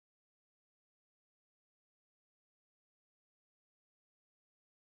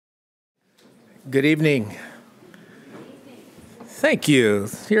Good evening. Thank you.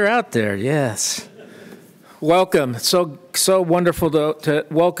 You're out there, yes. Welcome. So wonderful to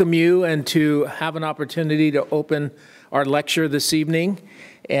welcome you and to have an opportunity to open our lecture this evening.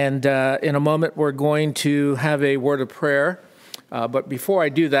 And in a moment, we're going to have a word of prayer. But before I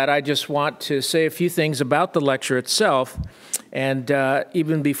do that, I just want to say a few things about the lecture itself. And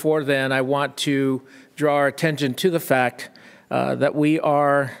even before then, I want to draw our attention to the fact that we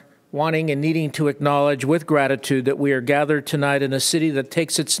are wanting and needing to acknowledge with gratitude that we are gathered tonight in a city that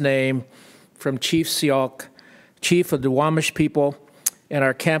takes its name from Chief Sealk, chief of the Duwamish people, and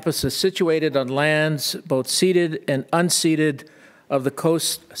our campus is situated on lands both ceded and unceded of the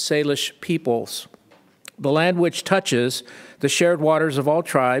Coast Salish peoples, the land which touches the shared waters of all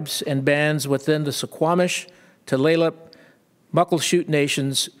tribes and bands within the Suquamish, Tulalip, Muckleshoot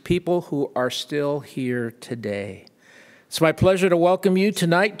nations, people who are still here today. It's my pleasure to welcome you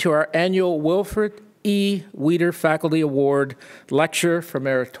tonight to our annual Wilfred E. Weeder Faculty Award Lecture for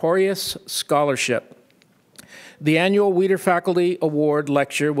Meritorious Scholarship. The annual Weeder Faculty Award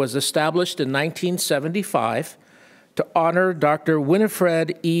Lecture was established in 1975 to honor Dr.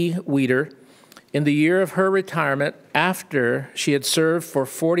 Winifred E. Weeder in the year of her retirement after she had served for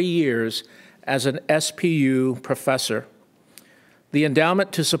 40 years as an SPU professor. The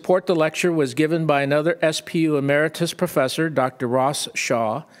endowment to support the lecture was given by another SPU emeritus professor, Dr. Ross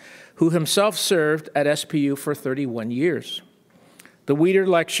Shaw, who himself served at SPU for 31 years. The Weeder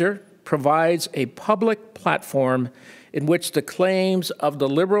Lecture provides a public platform in which the claims of the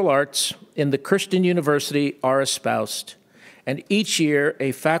liberal arts in the Christian university are espoused, and each year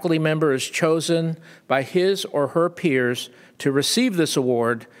a faculty member is chosen by his or her peers to receive this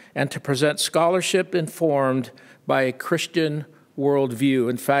award and to present scholarship informed by a Christian worldview.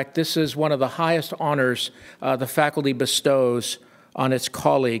 In fact, this is one of the highest honors the faculty bestows on its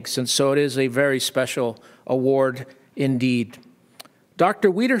colleagues, and so it is a very special award indeed.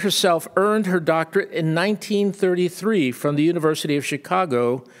 Dr. Weeder herself earned her doctorate in 1933 from the University of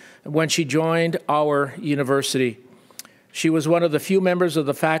Chicago when she joined our university. She was one of the few members of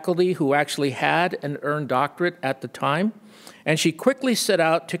the faculty who actually had an earned doctorate at the time, and she quickly set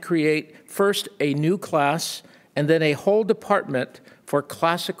out to create first a new class and then a whole department for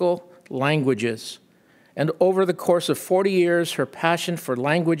classical languages. And over the course of 40 years, her passion for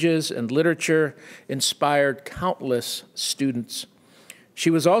languages and literature inspired countless students. She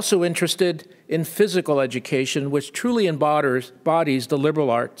was also interested in physical education, which truly embodies the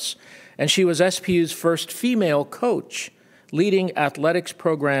liberal arts, and she was SPU's first female coach, leading athletics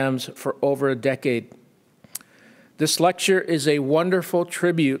programs for over a decade. This lecture is a wonderful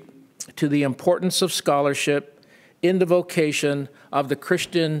tribute to the importance of scholarship in the vocation of the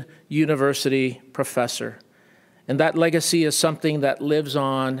Christian university professor. And that legacy is something that lives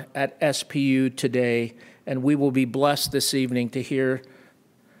on at SPU today, and we will be blessed this evening to hear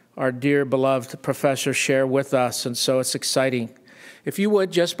our dear beloved professor share with us, and so it's exciting. If you would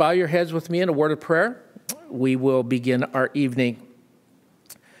just bow your heads with me in a word of prayer, we will begin our evening.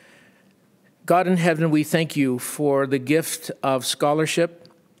 God in heaven, we thank you for the gift of scholarship.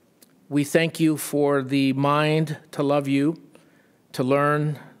 We thank you for the mind to love you, to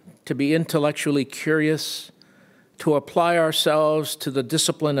learn, to be intellectually curious, to apply ourselves to the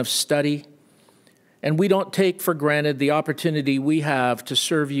discipline of study. And we don't take for granted the opportunity we have to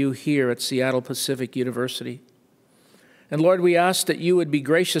serve you here at Seattle Pacific University. And Lord, we ask that you would be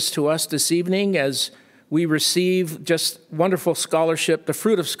gracious to us this evening as we receive just wonderful scholarship, the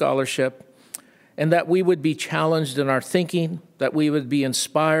fruit of scholarship, and that we would be challenged in our thinking, that we would be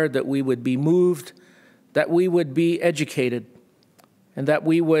inspired, that we would be moved, that we would be educated, and that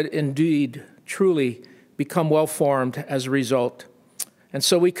we would indeed truly become well-formed as a result. And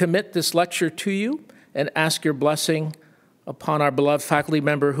so we commit this lecture to you and ask your blessing upon our beloved faculty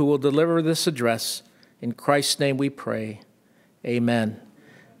member who will deliver this address. In Christ's name we pray. Amen.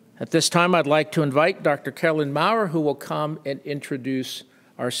 At this time, I'd like to invite Dr. Carolyn Maurer, who will come and introduce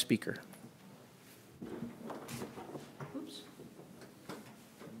our speaker.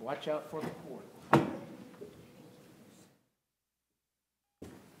 Watch out for the cord.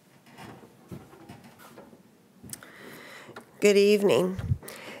 Good evening.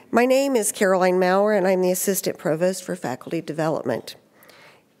 My name is Caroline Maurer, and I'm the Assistant Provost for Faculty Development.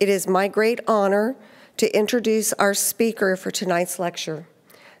 It is my great honor to introduce our speaker for tonight's lecture,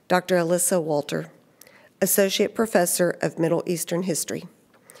 Dr. Alissa Walter, Associate Professor of Middle Eastern History.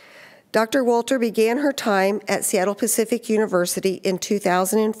 Dr. Walter began her time at Seattle Pacific University in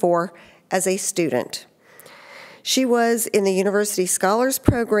 2004 as a student. She was in the University Scholars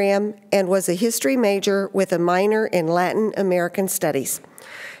Program and was a history major with a minor in Latin American Studies.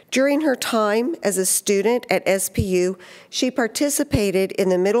 During her time as a student at SPU, she participated in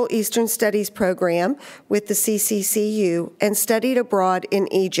the Middle Eastern Studies program with the CCCU and studied abroad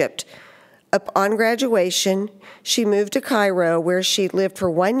in Egypt. Upon graduation, she moved to Cairo, where she lived for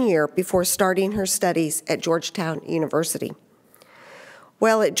 1 year before starting her studies at Georgetown University.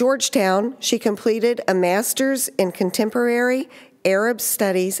 While at Georgetown, she completed a master's in contemporary Arab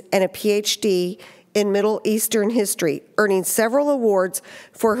studies and a PhD in Middle Eastern history, earning several awards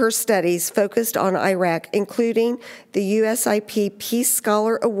for her studies focused on Iraq, including the USIP Peace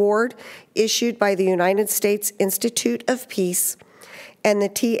Scholar Award issued by the United States Institute of Peace and the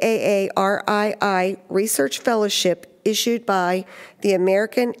TAARII Research Fellowship issued by the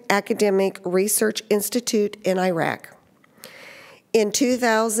American Academic Research Institute in Iraq. In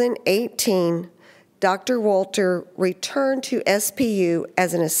 2018, Dr. Walter returned to SPU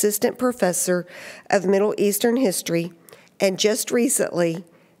as an assistant professor of Middle Eastern history, and just recently,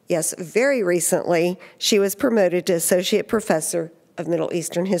 yes, very recently, she was promoted to associate professor of Middle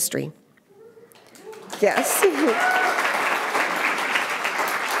Eastern history. Yes.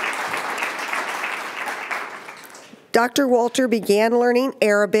 Dr. Walter began learning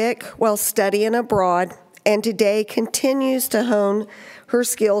Arabic while studying abroad, and today continues to hone her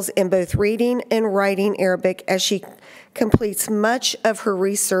skills in both reading and writing Arabic as she completes much of her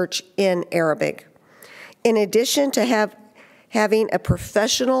research in Arabic. In addition to having a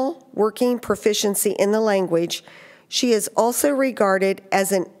professional working proficiency in the language, she is also regarded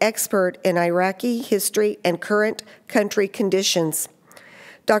as an expert in Iraqi history and current country conditions.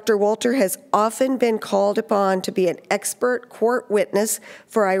 Dr. Walter has often been called upon to be an expert court witness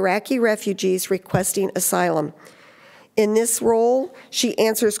for Iraqi refugees requesting asylum. In this role, she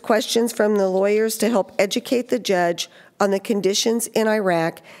answers questions from the lawyers to help educate the judge on the conditions in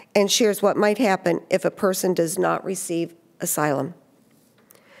Iraq and shares what might happen if a person does not receive asylum.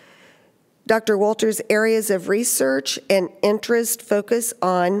 Dr. Walter's areas of research and interest focus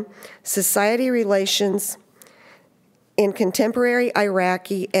on society relations in contemporary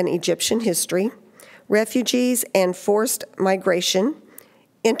Iraqi and Egyptian history, refugees and forced migration,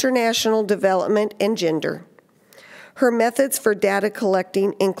 international development, and gender. Her methods for data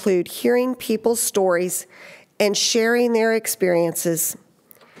collecting include hearing people's stories and sharing their experiences.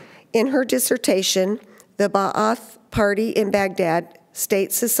 In her dissertation, The Ba'ath Party in Baghdad,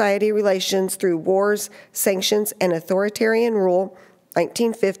 State-Society Relations Through Wars, Sanctions, and Authoritarian Rule,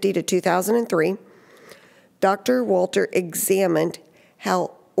 1950 to 2003, Dr. Walter examined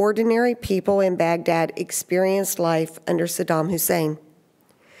how ordinary people in Baghdad experienced life under Saddam Hussein.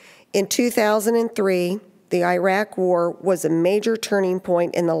 In 2003, the Iraq War was a major turning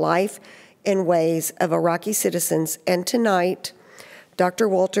point in the life and ways of Iraqi citizens, and tonight, Dr.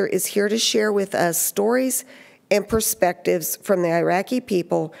 Walter is here to share with us stories and perspectives from the Iraqi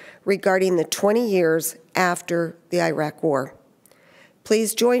people regarding the 20 years after the Iraq War.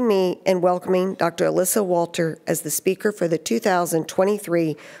 Please join me in welcoming Dr. Alissa Walter as the speaker for the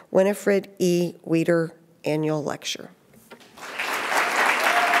 2023 Winifred E. Weeder Annual Lecture.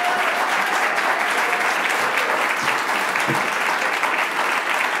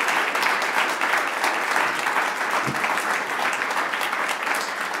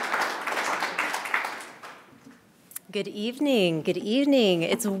 Good evening. Good evening.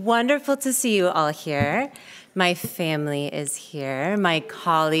 It's wonderful to see you all here. My family is here, my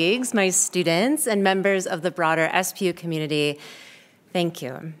colleagues, my students, and members of the broader SPU community. Thank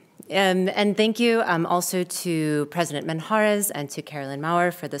you. And thank you also to President Menjarez and to Carolyn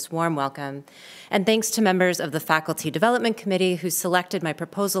Maurer for this warm welcome. And thanks to members of the Faculty Development Committee who selected my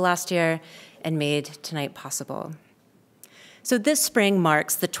proposal last year and made tonight possible. So this spring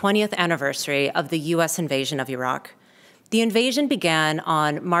marks the 20th anniversary of the US invasion of Iraq. The invasion began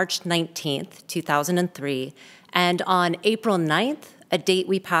on March 19th, 2003, and on April 9th, a date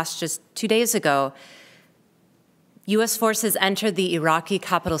we passed just 2 days ago, US forces entered the Iraqi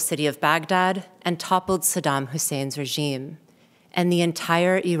capital city of Baghdad and toppled Saddam Hussein's regime, and the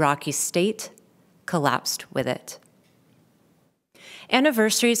entire Iraqi state collapsed with it.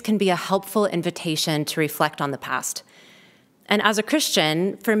 Anniversaries can be a helpful invitation to reflect on the past. And as a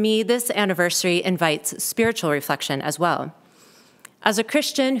Christian, for me, this anniversary invites spiritual reflection as well. As a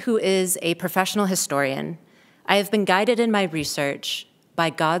Christian who is a professional historian, I have been guided in my research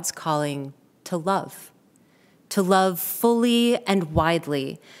by God's calling to love fully and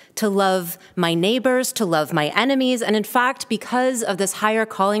widely, to love my neighbors, to love my enemies, and in fact, because of this higher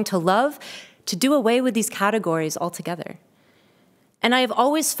calling to love, to do away with these categories altogether. And I have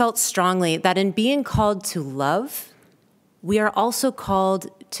always felt strongly that in being called to love, we are also called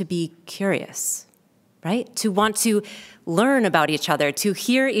to be curious. right? To want to learn about each other, to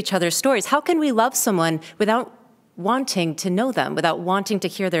hear each other's stories. How can we love someone without wanting to know them, without wanting to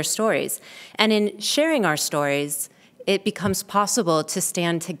hear their stories? And in sharing our stories, it becomes possible to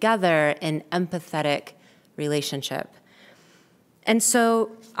stand together in empathetic relationship. And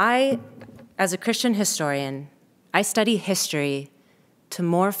so I, as a Christian historian, I study history to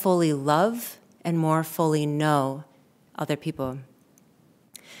more fully love and more fully know other people.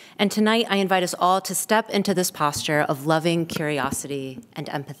 And tonight, I invite us all to step into this posture of loving curiosity and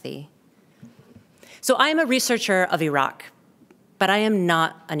empathy. So I am a researcher of Iraq, but I am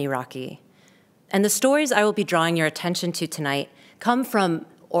not an Iraqi. And the stories I will be drawing your attention to tonight come from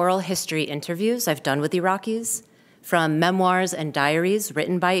oral history interviews I've done with Iraqis, from memoirs and diaries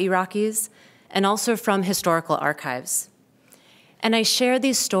written by Iraqis, and also from historical archives. And I share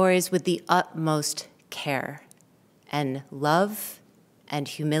these stories with the utmost care and love and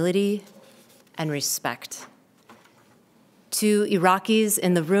humility and respect. To Iraqis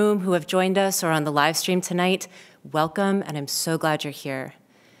in the room who have joined us or on the live stream tonight, welcome, and I'm so glad you're here.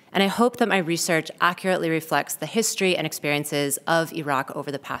 And I hope that my research accurately reflects the history and experiences of Iraq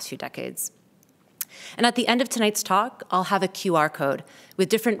over the past few decades. And at the end of tonight's talk, I'll have a QR code with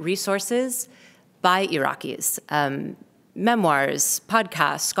different resources by Iraqis, memoirs,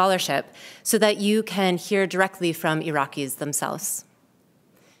 podcasts, scholarship, so that you can hear directly from Iraqis themselves.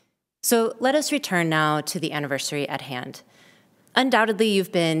 So let us return now to the anniversary at hand. Undoubtedly,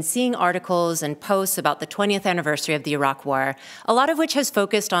 you've been seeing articles and posts about the 20th anniversary of the Iraq War, a lot of which has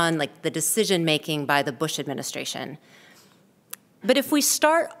focused on the decision-making by the Bush administration. But if we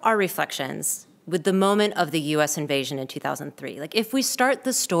start our reflections with the moment of the US invasion in 2003, if we start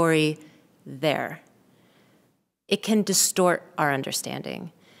the story there, it can distort our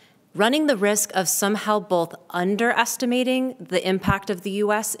understanding, running the risk of somehow both underestimating the impact of the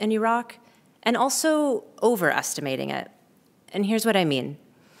US in Iraq and also overestimating it. And here's what I mean.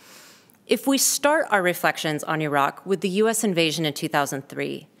 If we start our reflections on Iraq with the US invasion in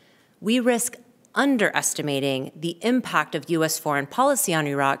 2003, we risk underestimating the impact of US foreign policy on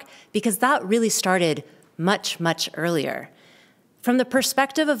Iraq because that really started much, much earlier. From the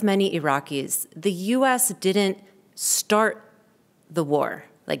perspective of many Iraqis, the US didn't start the war,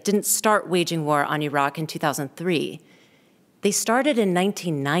 didn't start waging war on Iraq in 2003. They started in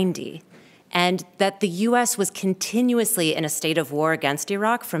 1990, and that the US was continuously in a state of war against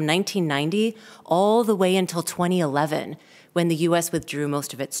Iraq from 1990 all the way until 2011, when the US withdrew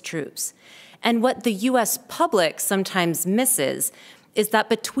most of its troops. And what the US public sometimes misses is that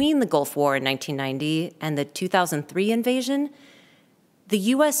between the Gulf War in 1990 and the 2003 invasion, the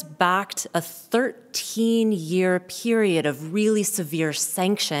US backed a 13-year period of really severe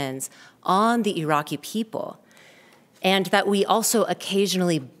sanctions on the Iraqi people, and that we also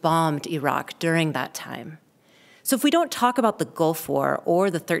occasionally bombed Iraq during that time. So if we don't talk about the Gulf War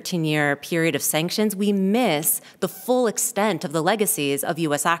or the 13-year period of sanctions, we miss the full extent of the legacies of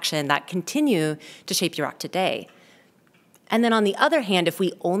US action that continue to shape Iraq today. And then on the other hand, if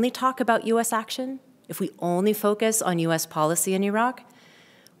we only talk about US action, if we only focus on US policy in Iraq,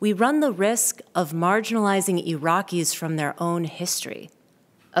 we run the risk of marginalizing Iraqis from their own history,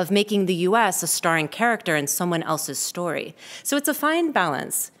 of making the US a starring character in someone else's story. So it's a fine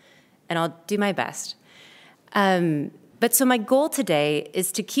balance, and I'll do my best. But so my goal today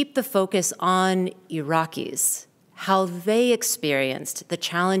is to keep the focus on Iraqis, how they experienced the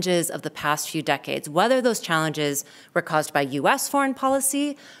challenges of the past few decades, whether those challenges were caused by US foreign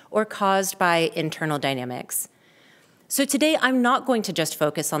policy or caused by internal dynamics. So today, I'm not going to just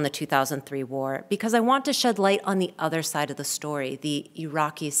focus on the 2003 war because I want to shed light on the other side of the story, the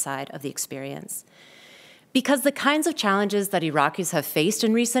Iraqi side of the experience. Because the kinds of challenges that Iraqis have faced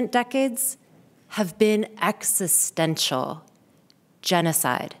in recent decades have been existential: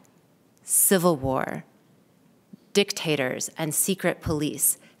 genocide, civil war, dictators and secret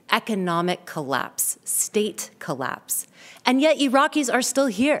police, economic collapse, state collapse. And yet Iraqis are still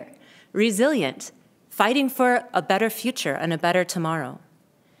here, resilient, fighting for a better future and a better tomorrow.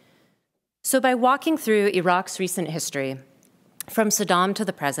 So by walking through Iraq's recent history, from Saddam to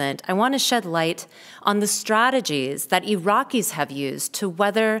the present, I want to shed light on the strategies that Iraqis have used to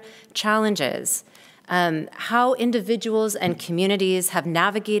weather challenges, how individuals and communities have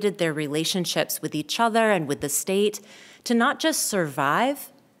navigated their relationships with each other and with the state to not just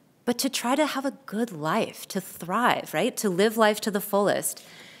survive, but to try to have a good life, to thrive, right? To live life to the fullest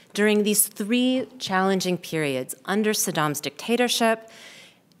during these three challenging periods under Saddam's dictatorship,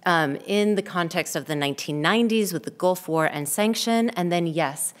 in the context of the 1990s with the Gulf War and sanction, and then,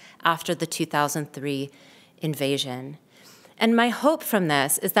 yes, after the 2003 invasion. And my hope from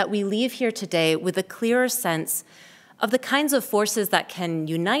this is that we leave here today with a clearer sense of the kinds of forces that can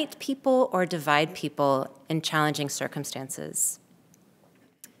unite people or divide people in challenging circumstances.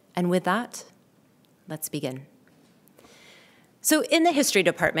 And with that, let's begin. So in the history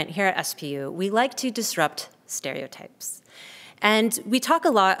department here at SPU, we like to disrupt stereotypes. And we talk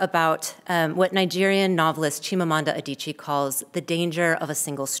a lot about what Nigerian novelist Chimamanda Adichie calls the danger of a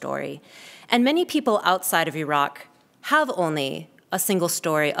single story. And many people outside of Iraq have only a single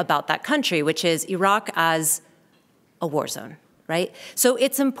story about that country, which is Iraq as a war zone, right? So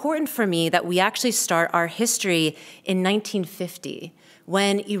it's important for me that we actually start our history in 1950,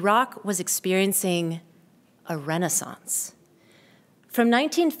 when Iraq was experiencing a renaissance. From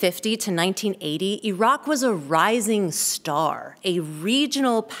 1950 to 1980, Iraq was a rising star, a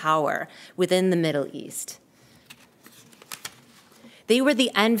regional power within the Middle East. They were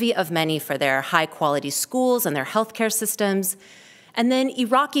the envy of many for their high-quality schools and their healthcare systems. And then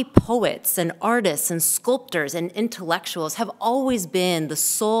Iraqi poets and artists and sculptors and intellectuals have always been the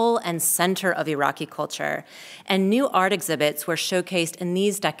soul and center of Iraqi culture. And new art exhibits were showcased in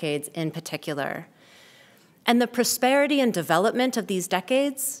these decades in particular. And the prosperity and development of these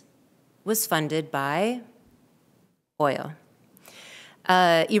decades was funded by oil.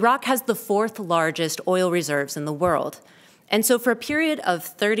 Iraq has the 4th largest oil reserves in the world. And so for a period of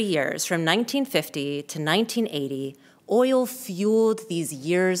 30 years, from 1950 to 1980, oil fueled these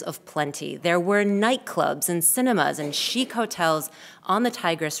years of plenty. There were nightclubs and cinemas and chic hotels on the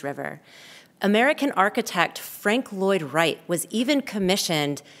Tigris River. American architect Frank Lloyd Wright was even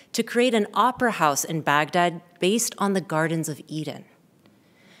commissioned to create an opera house in Baghdad based on the Gardens of Eden.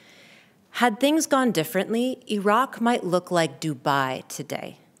 Had things gone differently, Iraq might look like Dubai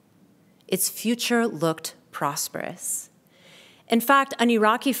today. Its future looked prosperous. In fact, an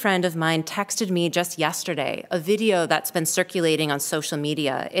Iraqi friend of mine texted me just yesterday a video that's been circulating on social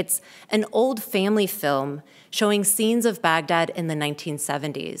media. It's an old family film showing scenes of Baghdad in the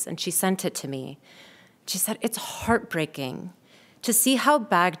 1970s, and she sent it to me. She said, it's heartbreaking to see how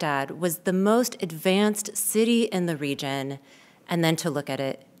Baghdad was the most advanced city in the region, and then to look at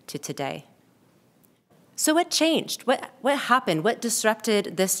it to today. So what changed? What happened? What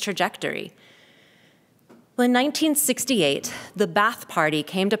disrupted this trajectory? Well, in 1968, the Ba'ath Party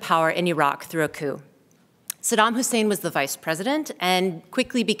came to power in Iraq through a coup. Saddam Hussein was the vice president and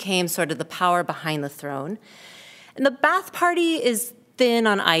quickly became sort of the power behind the throne. And the Ba'ath Party is thin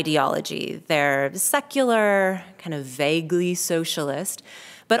on ideology. They're secular, kind of vaguely socialist,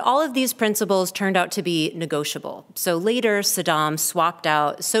 but all of these principles turned out to be negotiable. So later, Saddam swapped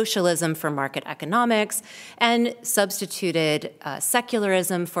out socialism for market economics and substituted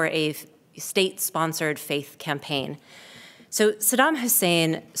secularism for a state-sponsored faith campaign. So Saddam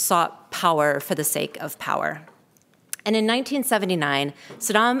Hussein sought power for the sake of power. And in 1979,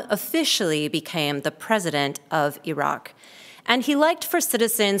 Saddam officially became the president of Iraq. And he liked for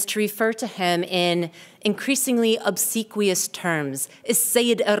citizens to refer to him in increasingly obsequious terms.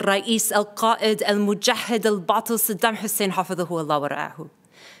 Is-Sayyid al-Ra'is al-Qa'id al-Mujahid al-Batil Saddam Hussein hafidhahu Allah wa ra'ahu.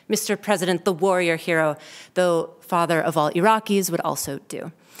 Mr. President, the warrior hero, though father of all Iraqis, would also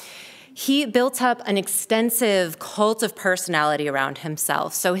do. He built up an extensive cult of personality around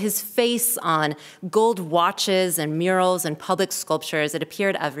himself. So his face on gold watches and murals and public sculptures, it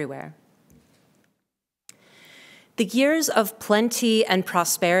appeared everywhere. The years of plenty and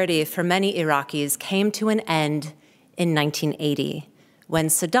prosperity for many Iraqis came to an end in 1980, when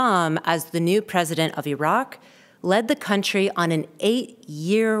Saddam, as the new president of Iraq, led the country on an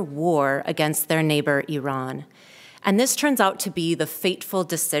 8-year war against their neighbor, Iran. And this turns out to be the fateful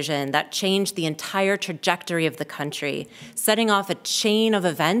decision that changed the entire trajectory of the country, setting off a chain of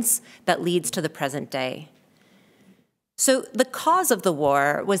events that leads to the present day. So the cause of the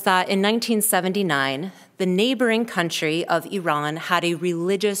war was that in 1979, the neighboring country of Iran had a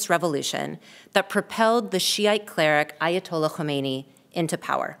religious revolution that propelled the Shiite cleric Ayatollah Khomeini into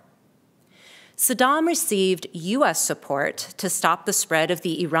power. Saddam received U.S. support to stop the spread of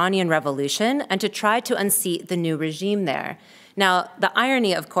the Iranian Revolution and to try to unseat the new regime there. Now, the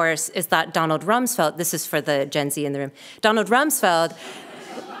irony, of course, is that Donald Rumsfeld, this is for the Gen Z in the room, Donald Rumsfeld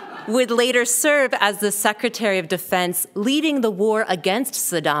would later serve as the Secretary of Defense leading the war against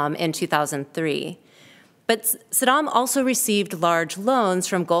Saddam in 2003. But Saddam also received large loans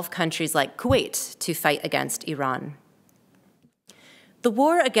from Gulf countries like Kuwait to fight against Iran. The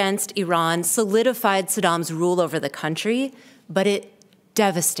war against Iran solidified Saddam's rule over the country, but it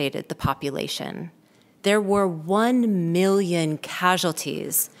devastated the population. There were 1 million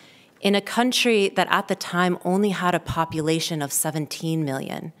casualties in a country that at the time only had a population of 17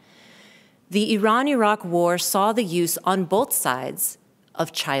 million. The Iran-Iraq War saw the use on both sides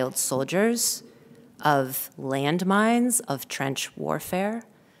of child soldiers, of landmines, of trench warfare.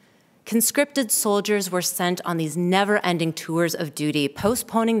 Conscripted soldiers were sent on these never-ending tours of duty,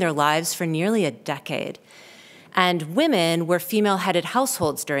 postponing their lives for nearly a decade. And women were female-headed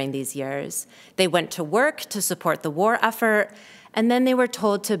households during these years. They went to work to support the war effort, and then they were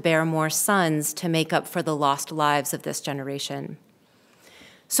told to bear more sons to make up for the lost lives of this generation.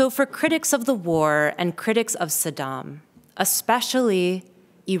 So for critics of the war and critics of Saddam, especially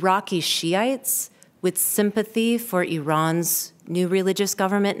Iraqi Shiites with sympathy for Iran's new religious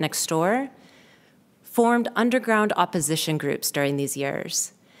government next door, formed underground opposition groups during these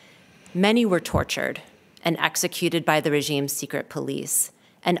years. Many were tortured and executed by the regime's secret police,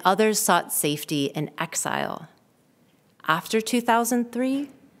 and others sought safety in exile. After 2003,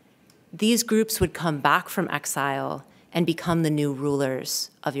 these groups would come back from exile and become the new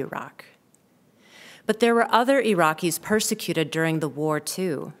rulers of Iraq. But there were other Iraqis persecuted during the war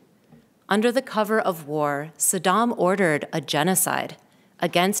too. Under the cover of war, Saddam ordered a genocide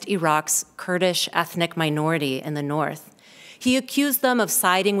against Iraq's Kurdish ethnic minority in the north. He accused them of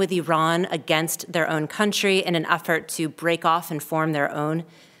siding with Iran against their own country in an effort to break off and form their own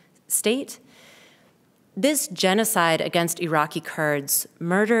state. This genocide against Iraqi Kurds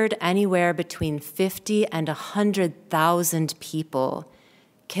murdered anywhere between 50 and 100,000 people,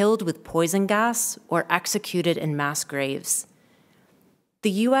 killed with poison gas or executed in mass graves.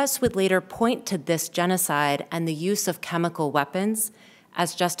 The US would later point to this genocide and the use of chemical weapons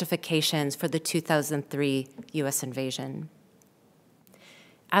as justifications for the 2003 US invasion.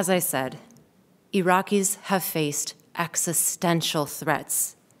 As I said, Iraqis have faced existential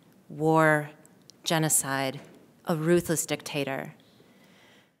threats, war, genocide, a ruthless dictator.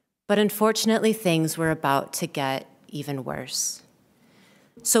 But unfortunately, things were about to get even worse.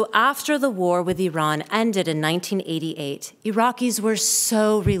 So after the war with Iran ended in 1988, Iraqis were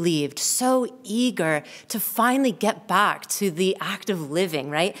so relieved, so eager to finally get back to the act of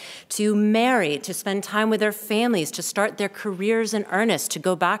living, right? To marry, to spend time with their families, to start their careers in earnest, to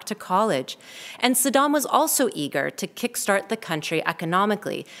go back to college. And Saddam was also eager to kickstart the country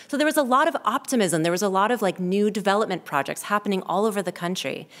economically. So there was a lot of optimism. There was a lot of new development projects happening all over the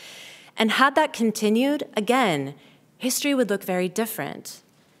country. And had that continued, again, history would look very different.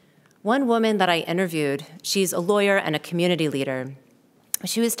 One woman that I interviewed, she's a lawyer and a community leader.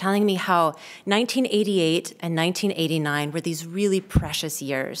 She was telling me how 1988 and 1989 were these really precious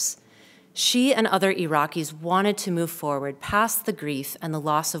years. She and other Iraqis wanted to move forward past the grief and the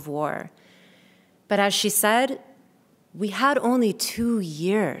loss of war. But as she said, we had only 2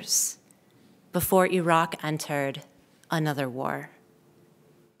 years before Iraq entered another war.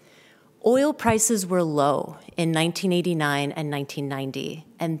 Oil prices were low in 1989 and 1990,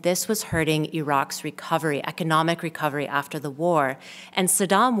 and this was hurting Iraq's recovery, economic recovery after the war, and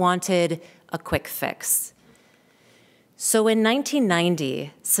Saddam wanted a quick fix. So in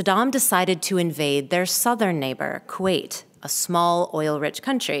 1990, Saddam decided to invade their southern neighbor, Kuwait, a small oil-rich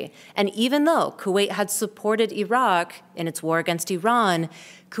country. And even though Kuwait had supported Iraq in its war against Iran,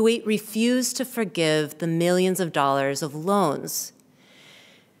 Kuwait refused to forgive the millions of dollars of loans.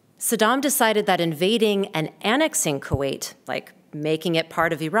 Saddam decided that invading and annexing Kuwait, like making it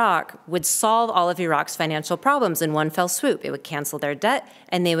part of Iraq, would solve all of Iraq's financial problems in one fell swoop. It would cancel their debt,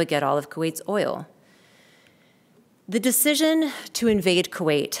 and they would get all of Kuwait's oil. The decision to invade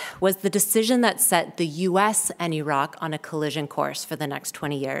Kuwait was the decision that set the US and Iraq on a collision course for the next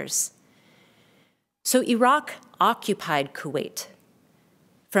 20 years. So Iraq occupied Kuwait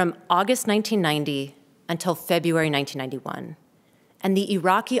from August 1990 until February 1991. And the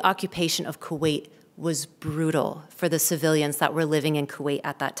Iraqi occupation of Kuwait was brutal for the civilians that were living in Kuwait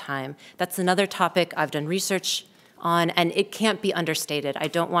at that time. That's another topic I've done research on, and it can't be understated. I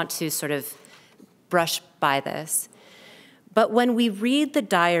don't want to sort of brush by this. But when we read the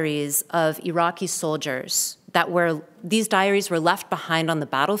diaries of Iraqi soldiers these diaries were left behind on the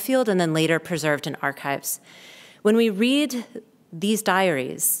battlefield and then later preserved in archives. When we read these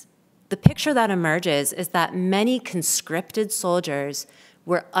diaries, the picture that emerges is that many conscripted soldiers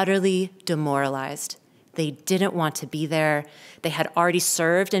were utterly demoralized. They didn't want to be there. They had already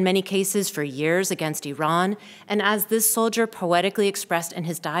served, in many cases, for years against Iran. And as this soldier poetically expressed in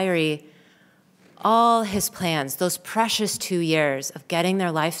his diary, all his plans, those precious 2 years of getting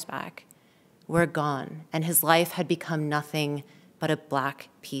their lives back, were gone, and his life had become nothing but a black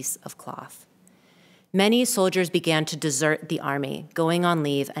piece of cloth. Many soldiers began to desert the army, going on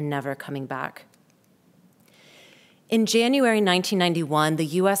leave and never coming back. In January 1991, the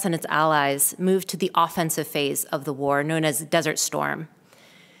US and its allies moved to the offensive phase of the war, known as Desert Storm.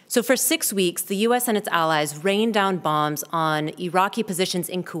 So for 6 weeks, the US and its allies rained down bombs on Iraqi positions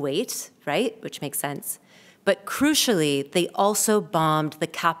in Kuwait, right, which makes sense. But crucially, they also bombed the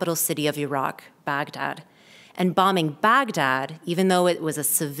capital city of Iraq, Baghdad. And bombing Baghdad, even though it was a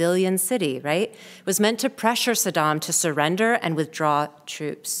civilian city, right, was meant to pressure Saddam to surrender and withdraw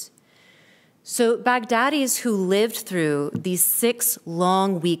troops. So Baghdadis who lived through these 6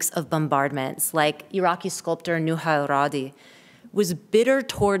 long weeks of bombardments, like Iraqi sculptor Nuha al-Radi, was bitter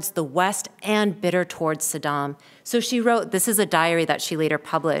towards the West and bitter towards Saddam. So she wrote, this is a diary that she later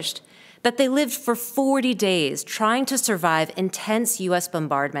published, that they lived for 40 days trying to survive intense US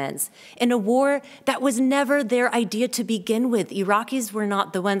bombardments in a war that was never their idea to begin with. Iraqis were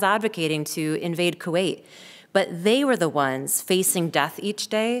not the ones advocating to invade Kuwait, but they were the ones facing death each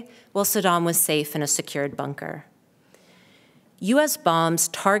day while Saddam was safe in a secured bunker. US bombs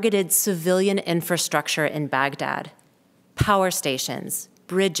targeted civilian infrastructure in Baghdad: power stations,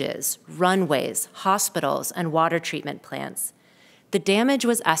 bridges, runways, hospitals, and water treatment plants. The damage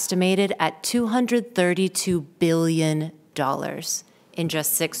was estimated at $232 billion in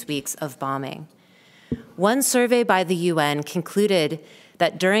just 6 weeks of bombing. One survey by the UN concluded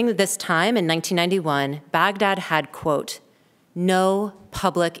that during this time in 1991, Baghdad had, quote, no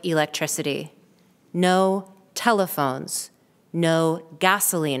public electricity, no telephones, no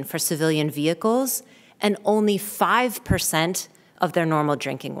gasoline for civilian vehicles, and only 5% of their normal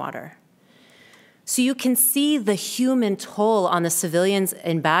drinking water. So you can see the human toll on the civilians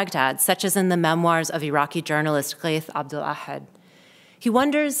in Baghdad, such as in the memoirs of Iraqi journalist Ghaith Abdul Ahad. He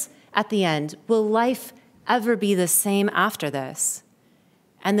wonders at the end, will life ever be the same after this?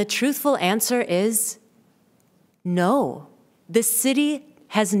 And the truthful answer is no. The city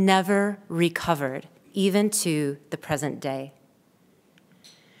has never recovered, even to the present day.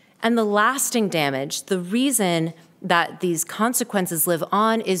 And the lasting damage, the reason that these consequences live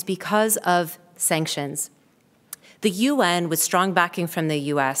on is because of sanctions. The UN, with strong backing from the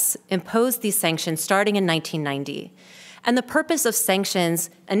US, imposed these sanctions starting in 1990. And the purpose of sanctions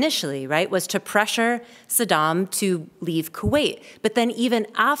initially, right, was to pressure Saddam to leave Kuwait. But then even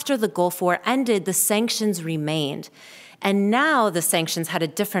after the Gulf War ended, the sanctions remained. And now the sanctions had a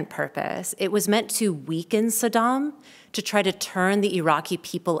different purpose. It was meant to weaken Saddam, to try to turn the Iraqi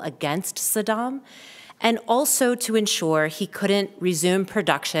people against Saddam, and also to ensure he couldn't resume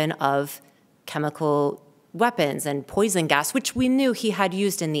production of chemical weapons and poison gas, which we knew he had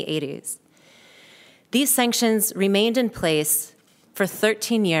used in the 80s. These sanctions remained in place for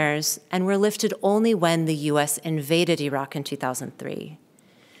 13 years and were lifted only when the US invaded Iraq in 2003.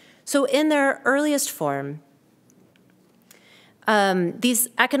 So in their earliest form, these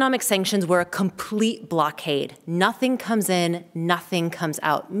economic sanctions were a complete blockade. Nothing comes in, nothing comes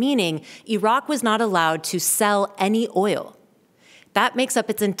out, meaning Iraq was not allowed to sell any oil. That makes up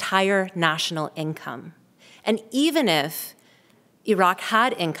its entire national income. And even if Iraq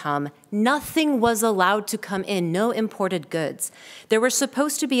had income, nothing was allowed to come in, no imported goods. There were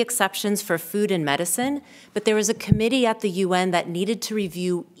supposed to be exceptions for food and medicine, but there was a committee at the UN that needed to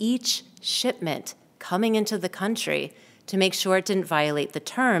review each shipment coming into the country to make sure it didn't violate the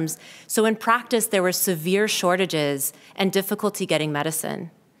terms. So in practice, there were severe shortages and difficulty getting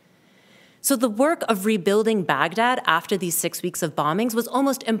medicine. So the work of rebuilding Baghdad after these 6 weeks of bombings was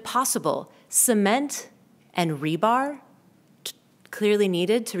almost impossible. Cement and rebar, clearly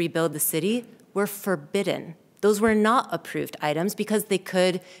needed to rebuild the city, were forbidden. Those were not approved items because they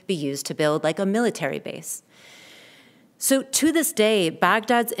could be used to build like a military base. So to this day,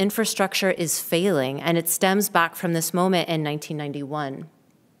 Baghdad's infrastructure is failing, and it stems back from this moment in 1991.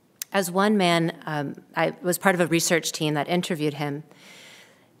 As one man, I was part of a research team that interviewed him,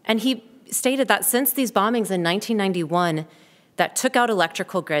 and he stated that since these bombings in 1991 that took out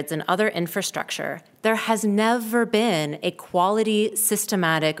electrical grids and other infrastructure, there has never been a quality,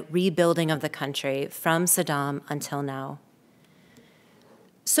 systematic rebuilding of the country from Saddam until now.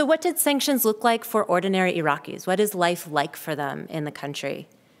 So what did sanctions look like for ordinary Iraqis? What is life like for them in the country?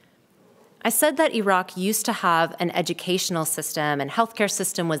 I said that Iraq used to have an educational system and healthcare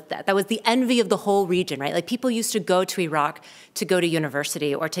system that was the envy of the whole region, right? Like people used to go to Iraq to go to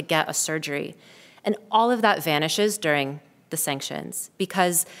university or to get a surgery. And all of that vanishes during the sanctions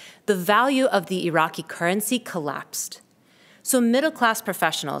because the value of the Iraqi currency collapsed. So middle-class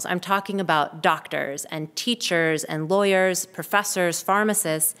professionals, I'm talking about doctors and teachers and lawyers, professors,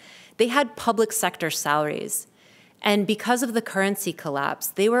 pharmacists, they had public sector salaries. And because of the currency collapse,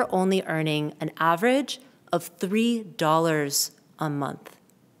 they were only earning an average of $3 a month.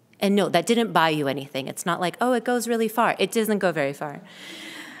 And no, that didn't buy you anything. It's not like, oh, it goes really far. It doesn't go very far.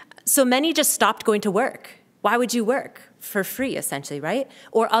 So many just stopped going to work. Why would you work? For free, essentially, right?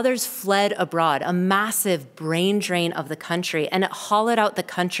 Or others fled abroad, a massive brain drain of the country, and it hollowed out the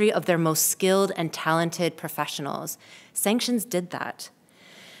country of their most skilled and talented professionals. Sanctions did that.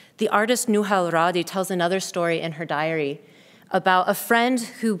 The artist Nuhal Radi tells another story in her diary about a friend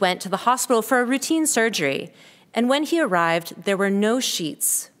who went to the hospital for a routine surgery. And when he arrived, there were no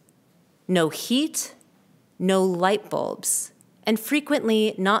sheets, no heat, no light bulbs, and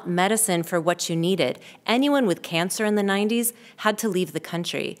frequently not medicine for what you needed. Anyone with cancer in the 90s had to leave the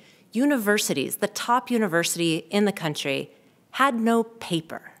country. Universities, the top university in the country, had no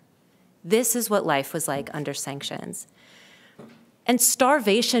paper. This is what life was like under sanctions. And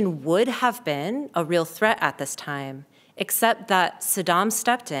starvation would have been a real threat at this time, except that Saddam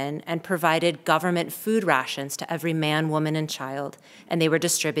stepped in and provided government food rations to every man, woman, and child, and they were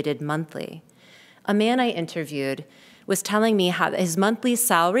distributed monthly. A man I interviewed was telling me how his monthly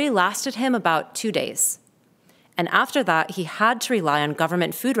salary lasted him about 2 days. And after that, he had to rely on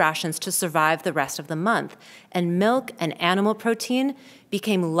government food rations to survive the rest of the month. And milk and animal protein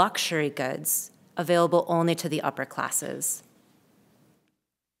became luxury goods available only to the upper classes.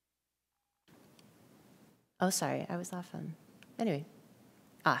 Oh, sorry, I was off on. Anyway.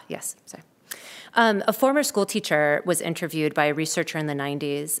 Yes, sorry. A former school teacher was interviewed by a researcher in the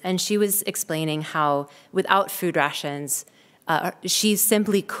 90s, and she was explaining how without food rations, she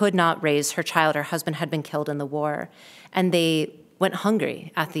simply could not raise her child. Her husband had been killed in the war, and they went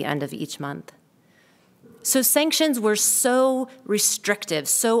hungry at the end of each month. So sanctions were so restrictive,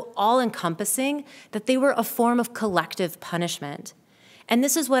 so all-encompassing, that they were a form of collective punishment. And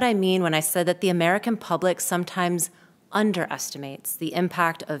this is what I mean when I said that the American public sometimes underestimates the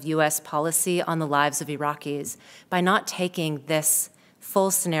impact of U.S. policy on the lives of Iraqis by not taking this full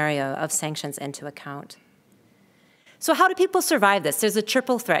scenario of sanctions into account. So how do people survive this? There's a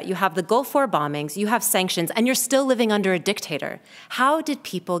triple threat. You have the Gulf War bombings, you have sanctions, and you're still living under a dictator. How did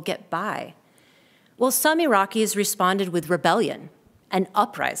people get by? Well, some Iraqis responded with rebellion and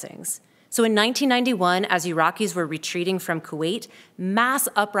uprisings. So in 1991, as Iraqis were retreating from Kuwait, mass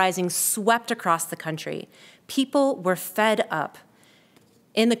uprisings swept across the country. People were fed up.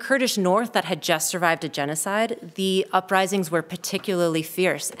 In the Kurdish north that had just survived a genocide, the uprisings were particularly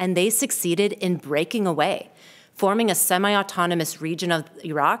fierce, and they succeeded in breaking away, forming a semi-autonomous region of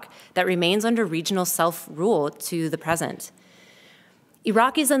Iraq that remains under regional self-rule to the present.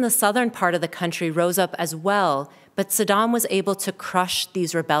 Iraqis in the southern part of the country rose up as well, but Saddam was able to crush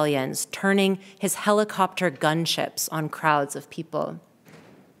these rebellions, turning his helicopter gunships on crowds of people.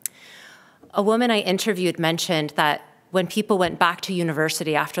 A woman I interviewed mentioned that when people went back to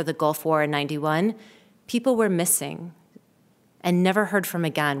university after the Gulf War in '91, people were missing and never heard from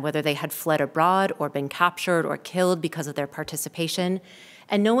again, whether they had fled abroad or been captured or killed because of their participation,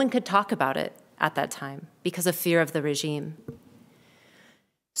 and no one could talk about it at that time because of fear of the regime.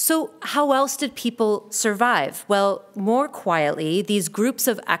 So how else did people survive? Well, more quietly, these groups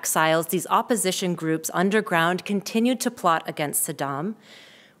of exiles, these opposition groups underground, continued to plot against Saddam.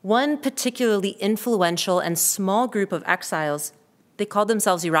 One particularly influential and small group of exiles, they called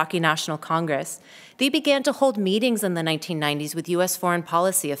themselves Iraqi National Congress. They began to hold meetings in the 1990s with U.S. foreign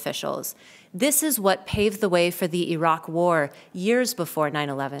policy officials. This is what paved the way for the Iraq War years before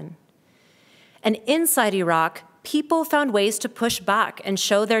 9/11. And inside Iraq, people found ways to push back and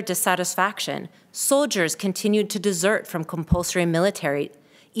show their dissatisfaction. Soldiers continued to desert from compulsory military,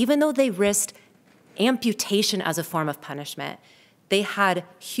 even though they risked amputation as a form of punishment. They had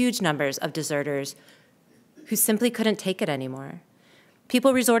huge numbers of deserters who simply couldn't take it anymore.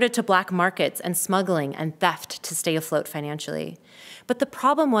 People resorted to black markets and smuggling and theft to stay afloat financially. But the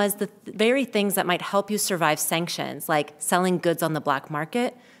problem was the very things that might help you survive sanctions, like selling goods on the black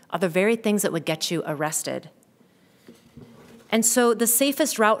market, are the very things that would get you arrested. And so the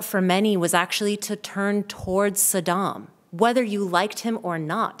safest route for many was actually to turn towards Saddam, whether you liked him or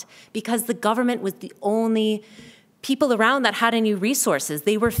not, because the government was the only people around that had any resources.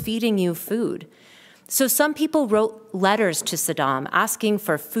 They were feeding you food. So some people wrote letters to Saddam asking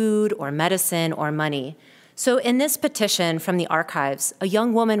for food or medicine or money. So in this petition from the archives, a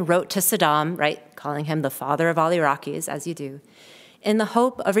young woman wrote to Saddam, right, calling him the father of all Iraqis, as you do, in the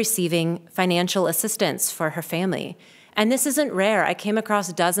hope of receiving financial assistance for her family. And this isn't rare. I came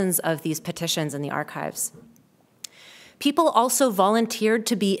across dozens of these petitions in the archives. People also volunteered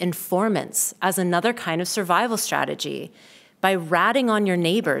to be informants as another kind of survival strategy. By ratting on your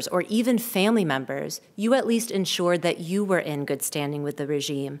neighbors or even family members, you at least ensured that you were in good standing with the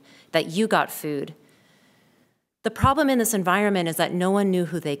regime, that you got food. The problem in this environment is that no one knew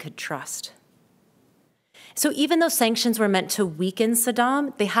who they could trust. So even though sanctions were meant to weaken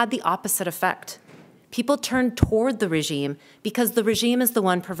Saddam, they had the opposite effect. People turn toward the regime because the regime is the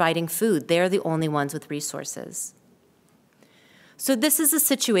one providing food. They're the only ones with resources. So this is the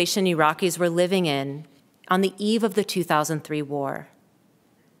situation Iraqis were living in on the eve of the 2003 war.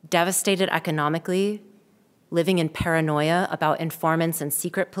 Devastated economically, living in paranoia about informants and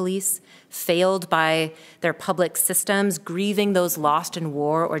secret police, failed by their public systems, grieving those lost in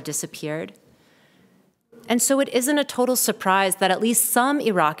war or disappeared. And so it isn't a total surprise that at least some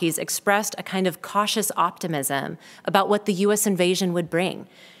Iraqis expressed a kind of cautious optimism about what the US invasion would bring,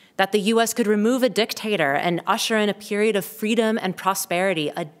 that the US could remove a dictator and usher in a period of freedom and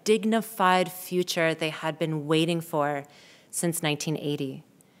prosperity, a dignified future they had been waiting for since 1980.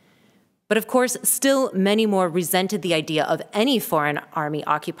 But of course, still many more resented the idea of any foreign army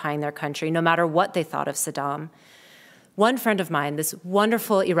occupying their country, no matter what they thought of Saddam. One friend of mine, this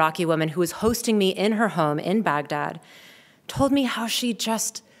wonderful Iraqi woman who was hosting me in her home in Baghdad, told me how she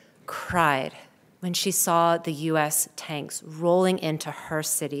just cried when she saw the US tanks rolling into her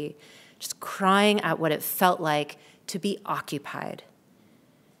city, just crying at what it felt like to be occupied.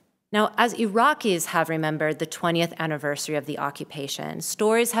 Now, as Iraqis have remembered the 20th anniversary of the occupation,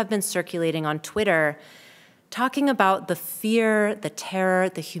 stories have been circulating on Twitter talking about the fear, the terror,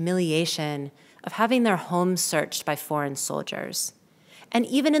 the humiliation of having their homes searched by foreign soldiers. And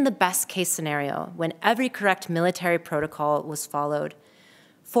even in the best case scenario, when every correct military protocol was followed,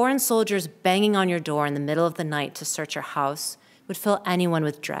 foreign soldiers banging on your door in the middle of the night to search your house would fill anyone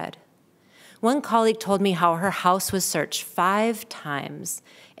with dread. One colleague told me how her house was searched 5 times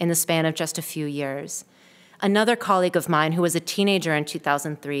in the span of just a few years. Another colleague of mine who was a teenager in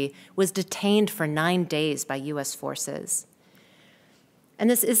 2003 was detained for 9 days by US forces. And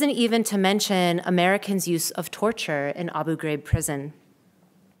this isn't even to mention Americans' use of torture in Abu Ghraib prison.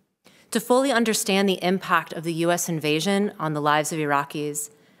 To fully understand the impact of the US invasion on the lives of Iraqis,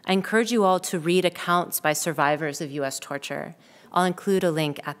 I encourage you all to read accounts by survivors of US torture. I'll include a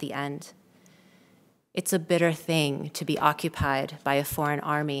link at the end. It's a bitter thing to be occupied by a foreign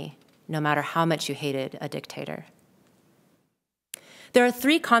army, no matter how much you hated a dictator. There are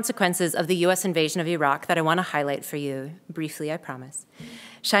 3 consequences of the US invasion of Iraq that I want to highlight for you, briefly, I promise,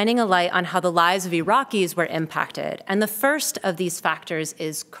 shining a light on how the lives of Iraqis were impacted. And the first of these factors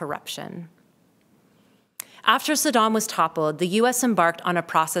is corruption. After Saddam was toppled, the US embarked on a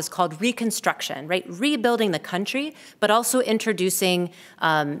process called reconstruction, right? Rebuilding the country, but also introducing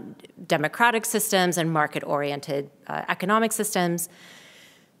democratic systems and market-oriented economic systems.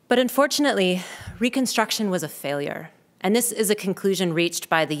 But unfortunately, reconstruction was a failure. And this is a conclusion reached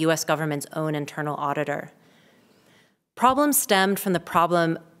by the US government's own internal auditor. Problems stemmed from the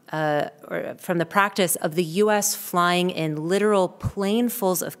practice of the US flying in literal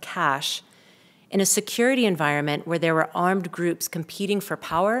planefuls of cash in a security environment where there were armed groups competing for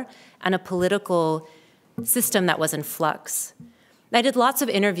power and a political system that was in flux. I did lots of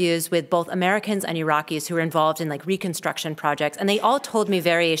interviews with both Americans and Iraqis who were involved in reconstruction projects, and they all told me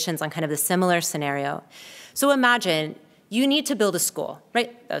variations on kind of the similar scenario. So imagine you need to build a school,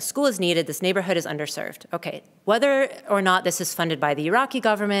 right? A school is needed, this neighborhood is underserved. Okay, whether or not this is funded by the Iraqi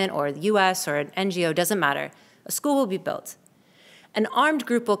government or the US or an NGO, doesn't matter. A school will be built. An armed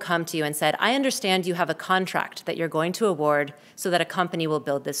group will come to you and said, I understand you have a contract that you're going to award so that a company will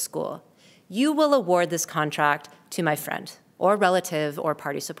build this school. You will award this contract to my friend or relative or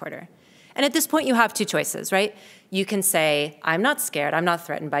party supporter. And at this point, you have 2 choices, right? You can say, I'm not scared, I'm not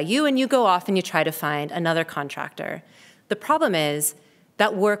threatened by you, and you go off and you try to find another contractor. The problem is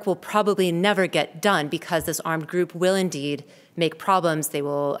that work will probably never get done because this armed group will indeed make problems. They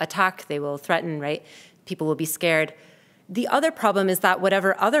will attack, they will threaten, right? People will be scared. The other problem is that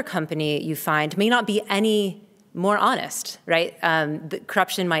whatever other company you find may not be any more honest, right? The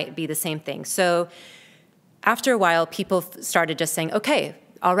corruption might be the same thing. So after a while, people started just saying, okay,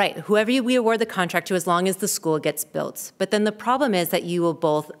 all right, whoever we award the contract to as long as the school gets built. But then the problem is that you will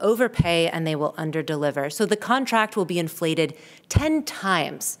both overpay and they will underdeliver. So the contract will be inflated 10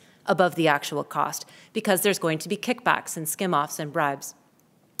 times above the actual cost because there's going to be kickbacks and skim-offs and bribes.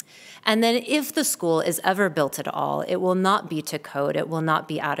 And then if the school is ever built at all, it will not be to code, it will not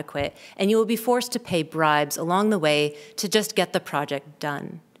be adequate, and you will be forced to pay bribes along the way to just get the project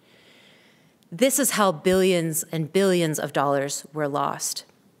done. This is how billions and billions of dollars were lost.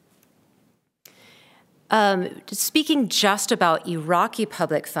 Speaking just about Iraqi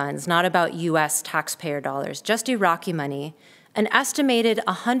public funds, not about US taxpayer dollars, just Iraqi money, an estimated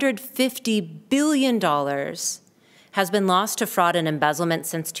 $150 billion has been lost to fraud and embezzlement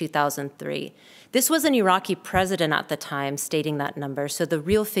since 2003. This was an Iraqi president at the time stating that number, so the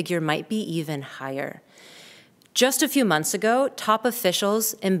real figure might be even higher. Just a few months ago, top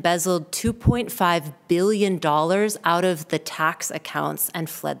officials embezzled $2.5 billion out of the tax accounts and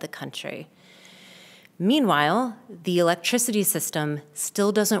fled the country. Meanwhile, the electricity system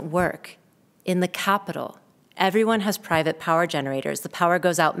still doesn't work. In the capital, everyone has private power generators. The power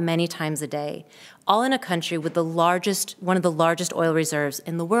goes out many times a day, all in a country with one of the largest oil reserves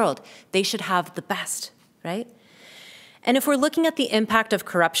in the world. They should have the best, right? And if we're looking at the impact of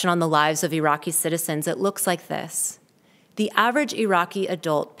corruption on the lives of Iraqi citizens, it looks like this. The average Iraqi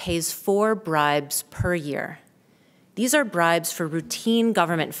adult pays 4 bribes per year. These are bribes for routine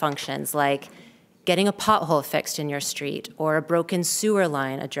government functions like getting a pothole fixed in your street or a broken sewer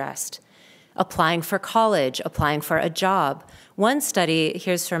line addressed, applying for college, applying for a job. One study,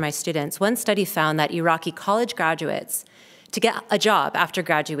 here's for my students, one study found that Iraqi college graduates, to get a job after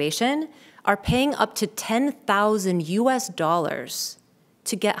graduation, are paying up to $10,000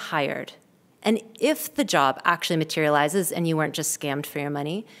 to get hired. And if the job actually materializes and you weren't just scammed for your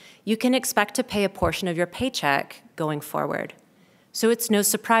money, you can expect to pay a portion of your paycheck going forward. So it's no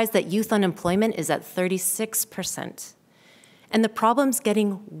surprise that youth unemployment is at 36%. And the problem's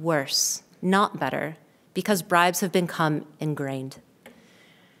getting worse, not better, because bribes have become ingrained.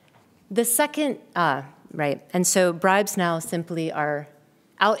 The second, and so bribes now simply are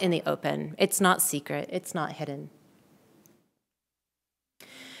out in the open. It's not secret, it's not hidden.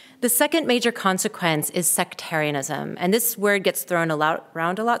 The second major consequence is sectarianism, and this word gets thrown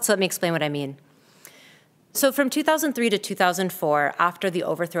around a lot, so let me explain what I mean. So from 2003 to 2004, after the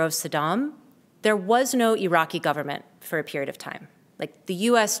overthrow of Saddam, there was no Iraqi government for a period of time. Like, the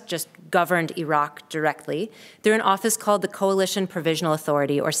US just governed Iraq directly through an office called the Coalition Provisional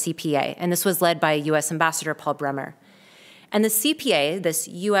Authority, or CPA, and this was led by US Ambassador Paul Bremer. And the CPA, this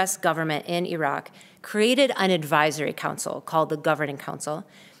US government in Iraq, created an advisory council called the Governing Council.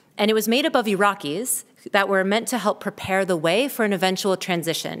 And it was made up of Iraqis that were meant to help prepare the way for an eventual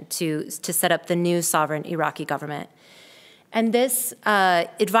transition to set up the new sovereign Iraqi government. And this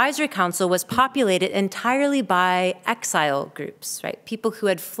advisory council was populated entirely by exile groups, right? People who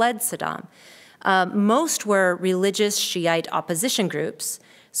had fled Saddam. Most were religious Shiite opposition groups.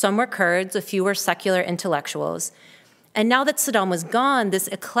 Some were Kurds, a few were secular intellectuals. And now that Saddam was gone, this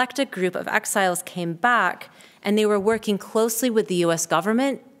eclectic group of exiles came back, and they were working closely with the US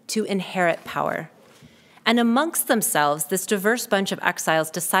government to inherit power. And amongst themselves, this diverse bunch of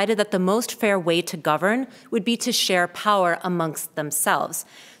exiles decided that the most fair way to govern would be to share power amongst themselves.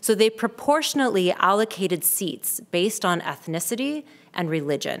 So they proportionately allocated seats based on ethnicity and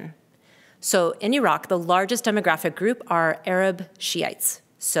religion. So in Iraq, the largest demographic group are Arab Shiites,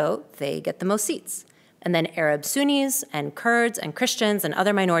 so they get the most seats. And then Arab Sunnis and Kurds and Christians and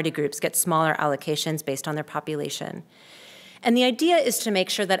other minority groups get smaller allocations based on their population. And the idea is to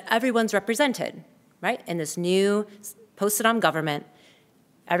make sure that everyone's represented, right? In this new post-Saddam government,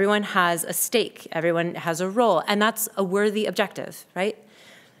 everyone has a stake, everyone has a role, and that's a worthy objective, right?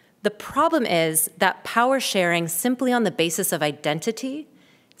 The problem is that power sharing simply on the basis of identity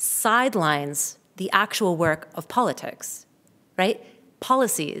sidelines the actual work of politics, right?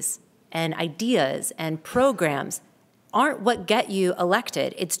 Policies and ideas and programs aren't what get you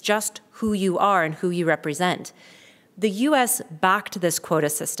elected. It's just who you are and who you represent. The US backed this quota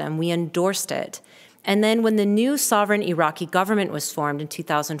system. We endorsed it. And then when the new sovereign Iraqi government was formed in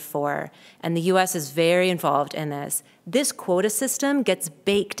 2004, and the US is very involved in this quota system gets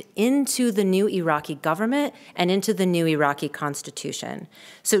baked into the new Iraqi government and into the new Iraqi constitution.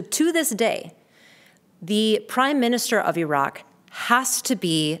 So to this day, the prime minister of Iraq has to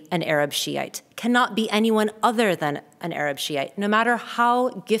be an Arab Shiite, cannot be anyone other than an Arab Shiite, no matter how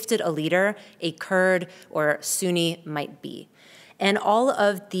gifted a leader a Kurd or Sunni might be. And all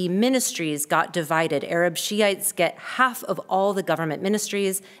of the ministries got divided. Arab Shiites get half of all the government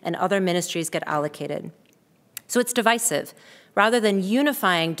ministries, and other ministries get allocated. So it's divisive. Rather than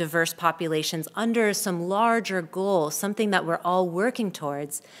unifying diverse populations under some larger goal, something that we're all working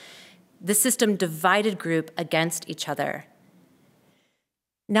towards, the system divided group against each other.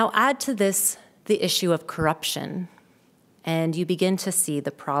 Now add to this the issue of corruption, and you begin to see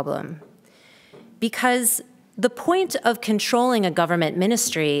the problem. Because the point of controlling a government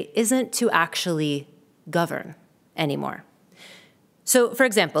ministry isn't to actually govern anymore. So, for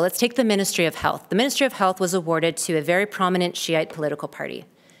example, let's take the Ministry of Health. The Ministry of Health was awarded to a very prominent Shiite political party.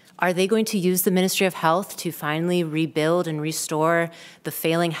 Are they going to use the Ministry of Health to finally rebuild and restore the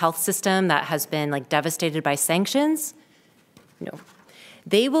failing health system that has been devastated by sanctions? No.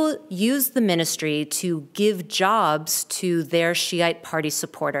 They will use the ministry to give jobs to their Shiite party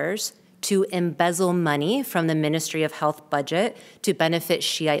supporters to embezzle money from the Ministry of Health budget to benefit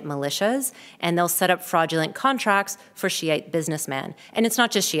Shiite militias, and they'll set up fraudulent contracts for Shiite businessmen. And it's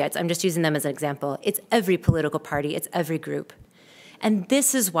not just Shiites, I'm just using them as an example. It's every political party, it's every group. And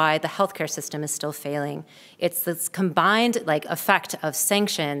this is why the healthcare system is still failing. It's this combined effect of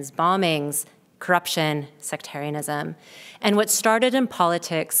sanctions, bombings, corruption, sectarianism. And what started in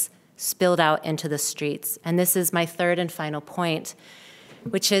politics spilled out into the streets. And this is my third and final point,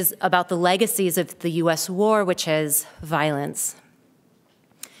 which is about the legacies of the US war, which is violence.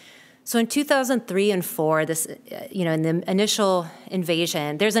 So in 2003 and 4, this, in the initial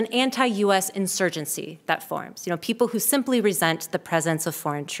invasion, there's an anti-US insurgency that forms, people who simply resent the presence of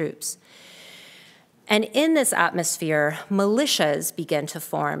foreign troops. And in this atmosphere, militias begin to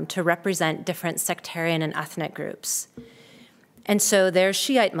form to represent different sectarian and ethnic groups. And so there's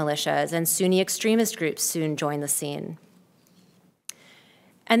Shiite militias and Sunni extremist groups soon join the scene.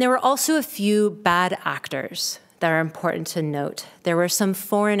 And there were also a few bad actors that are important to note. There were some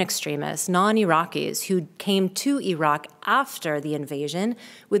foreign extremists, non-Iraqis, who came to Iraq after the invasion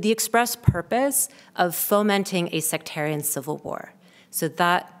with the express purpose of fomenting a sectarian civil war. So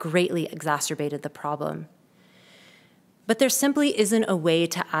that greatly exacerbated the problem. But there simply isn't a way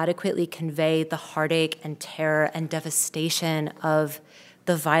to adequately convey the heartache and terror and devastation of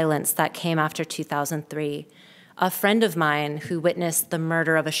the violence that came after 2003. A friend of mine who witnessed the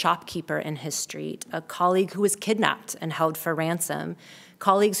murder of a shopkeeper in his street, a colleague who was kidnapped and held for ransom,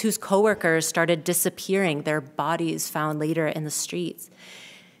 colleagues whose coworkers started disappearing, their bodies found later in the streets.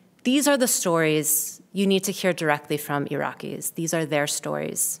 These are the stories you need to hear directly from Iraqis. These are their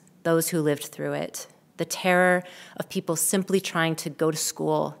stories, those who lived through it. The terror of people simply trying to go to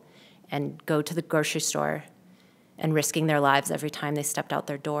school and go to the grocery store and risking their lives every time they stepped out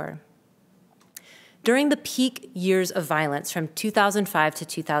their door. During the peak years of violence from 2005 to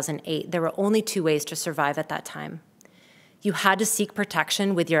 2008, there were only two ways to survive at that time. You had to seek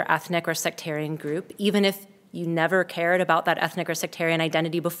protection with your ethnic or sectarian group, even if you never cared about that ethnic or sectarian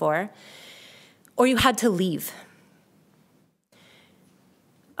identity before, or you had to leave.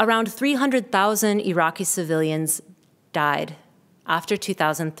 Around 300,000 Iraqi civilians died after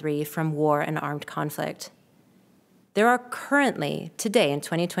 2003 from war and armed conflict. There are currently, today in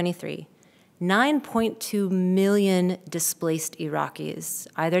 2023, 9.2 million displaced Iraqis,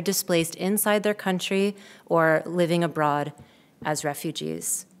 either displaced inside their country or living abroad as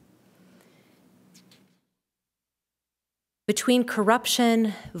refugees. Between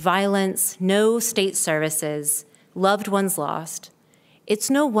corruption, violence, no state services, loved ones lost,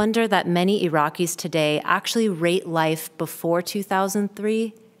 it's no wonder that many Iraqis today actually rate life before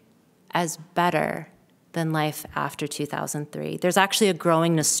 2003 as better than life after 2003. There's actually a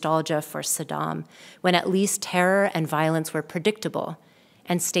growing nostalgia for Saddam, when at least terror and violence were predictable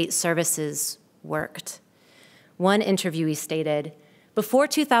and state services worked. One interviewee stated, "Before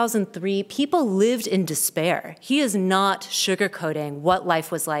 2003, people lived in despair. He is not sugarcoating what life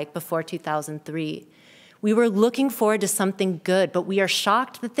was like before 2003. We were looking forward to something good, but we are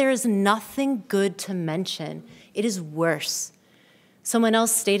shocked that there is nothing good to mention. It is worse." Someone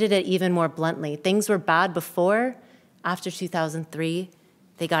else stated it even more bluntly. Things were bad before. After 2003,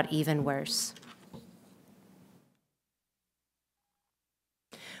 they got even worse.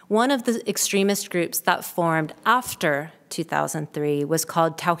 One of the extremist groups that formed after 2003 was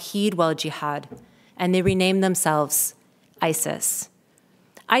called Tawheed wal Jihad, and they renamed themselves ISIS.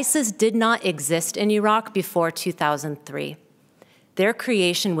 ISIS did not exist in Iraq before 2003. Their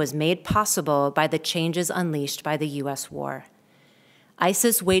creation was made possible by the changes unleashed by the US war.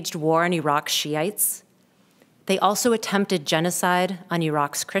 ISIS waged war on Iraq's Shiites. They also attempted genocide on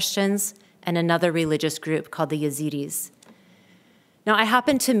Iraq's Christians and another religious group called the Yazidis. Now, I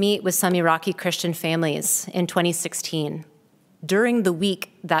happened to meet with some Iraqi Christian families in 2016. During the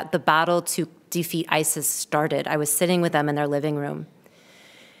week that the battle to defeat ISIS started, I was sitting with them in their living room.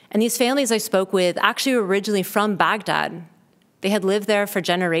 And these families I spoke with actually were originally from Baghdad. They had lived there for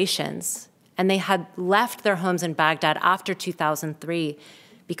generations, and they had left their homes in Baghdad after 2003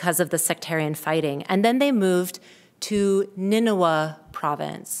 because of the sectarian fighting. And then they moved to Nineveh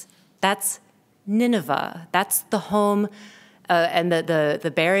province. That's Nineveh. That's the home and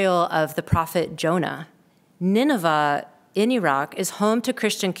the burial of the prophet Jonah. Nineveh in Iraq is home to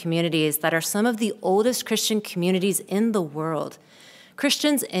Christian communities that are some of the oldest Christian communities in the world.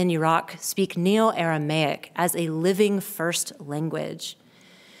 Christians in Iraq speak Neo-Aramaic as a living first language.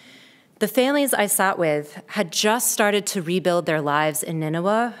 The families I sat with had just started to rebuild their lives in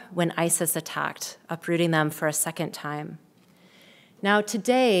Nineveh when ISIS attacked, uprooting them for a second time. Now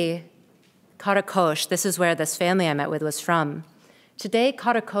today, Karakosh, this is where this family I met with was from. Today,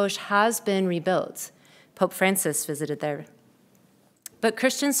 Karakosh has been rebuilt. Pope Francis visited there. But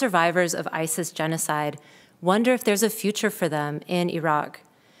Christian survivors of ISIS genocide wonder if there's a future for them in Iraq.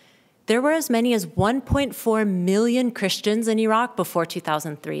 There were as many as 1.4 million Christians in Iraq before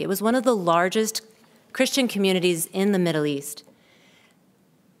 2003. It was one of the largest Christian communities in the Middle East.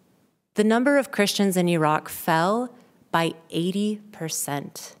 The number of Christians in Iraq fell by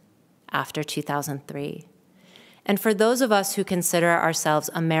 80% after 2003. And for those of us who consider ourselves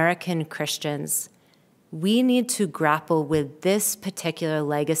American Christians, we need to grapple with this particular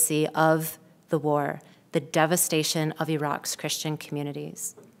legacy of the war, the devastation of Iraq's Christian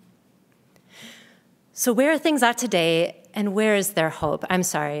communities. So where are things at today, and where is there hope? I'm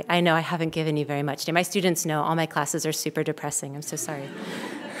sorry, I know I haven't given you very much today. My students know all my classes are super depressing. I'm so sorry.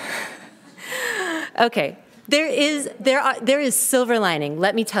 Okay, there is silver lining,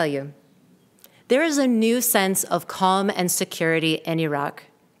 let me tell you. There is a new sense of calm and security in Iraq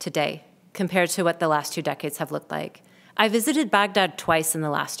today compared to what the last 2 decades have looked like. I visited Baghdad twice in the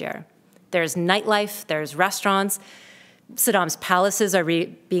last year. There's nightlife, there's restaurants. Saddam's palaces are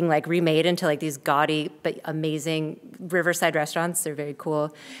being remade into these gaudy but amazing riverside restaurants. They're very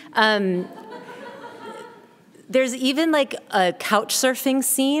cool. There's even a couch surfing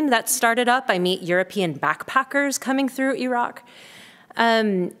scene that started up. I meet European backpackers coming through Iraq.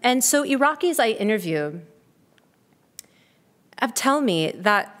 And so Iraqis I interview tell me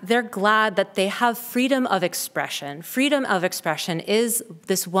that they're glad that they have freedom of expression. Freedom of expression is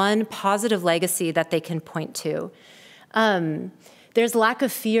this one positive legacy that they can point to. There's lack of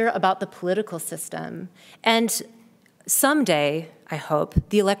fear about the political system. And someday, I hope,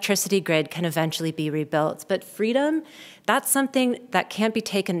 the electricity grid can eventually be rebuilt. But freedom, that's something that can't be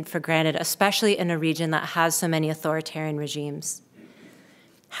taken for granted, especially in a region that has so many authoritarian regimes.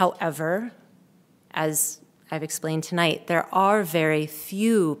 However, as I've explained tonight, there are very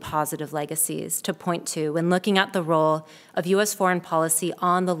few positive legacies to point to when looking at the role of U.S. foreign policy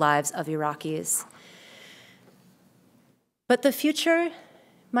on the lives of Iraqis. But the future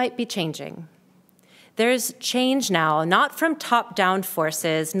might be changing. There's change now, not from top-down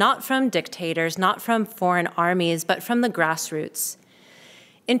forces, not from dictators, not from foreign armies, but from the grassroots.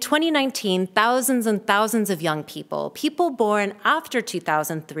 In 2019, thousands and thousands of young people born after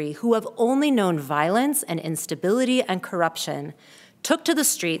 2003 who have only known violence and instability and corruption, took to the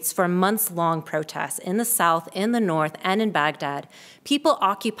streets for months-long protests in the South, in the North, and in Baghdad. People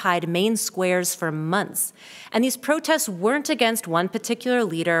occupied main squares for months. And these protests weren't against one particular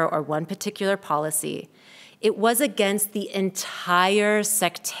leader or one particular policy. It was against the entire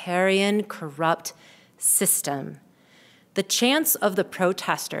sectarian, corrupt system. The chants of the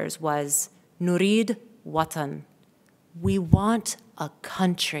protesters was, Nurid Watan. We want a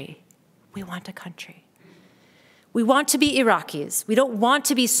country. We want a country. We want to be Iraqis. We don't want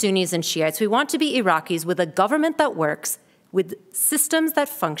to be Sunnis and Shiites. We want to be Iraqis with a government that works, with systems that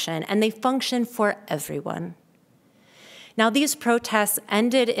function, and they function for everyone. Now, these protests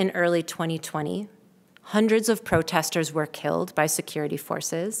ended in early 2020. Hundreds of protesters were killed by security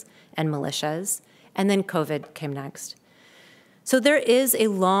forces and militias, and then COVID came next. So there is a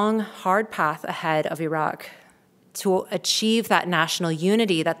long, hard path ahead of Iraq to achieve that national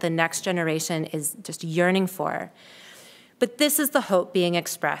unity that the next generation is just yearning for. But this is the hope being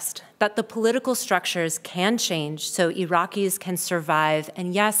expressed, that the political structures can change so Iraqis can survive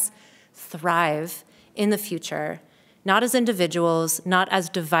and, yes, thrive in the future, not as individuals, not as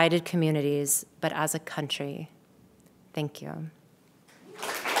divided communities, but as a country. Thank you.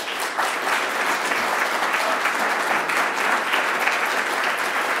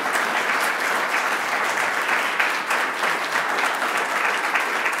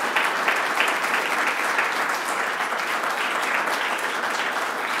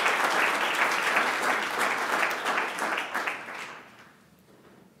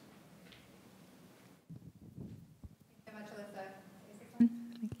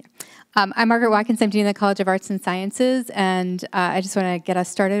 I'm Margaret Watkins. I'm Dean of the College of Arts and Sciences, and I just want to get us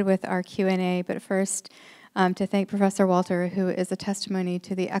started with our Q&A. But first, to thank Professor Walter, who is a testimony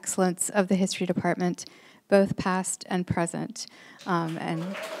to the excellence of the History Department, both past and present.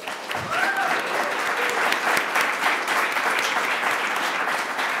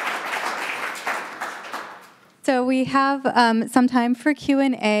 So we have some time for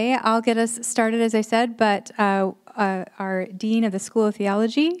Q&A. I'll get us started, as I said, but our Dean of the School of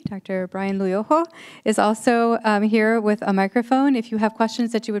Theology, Dr. Brian Luyoho, is also here with a microphone. If you have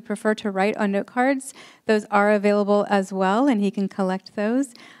questions that you would prefer to write on note cards, those are available as well, and he can collect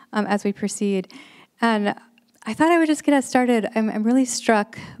those as we proceed. And I thought I would just get us started. I'm really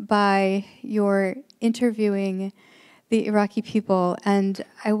struck by your interviewing the Iraqi people, and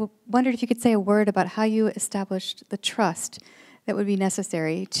I wondered if you could say a word about how you established the trust that would be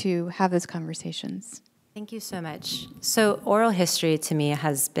necessary to have those conversations. Thank you so much. So oral history to me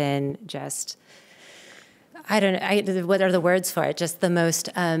has been just, I don't know, what are the words for it? Just the most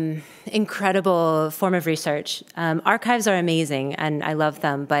incredible form of research. Archives are amazing, and I love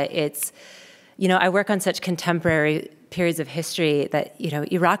them, but it's, I work on such contemporary periods of history that,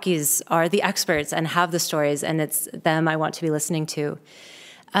 Iraqis are the experts and have the stories, and it's them I want to be listening to.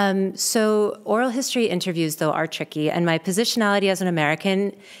 So oral history interviews, though, are tricky, and my positionality as an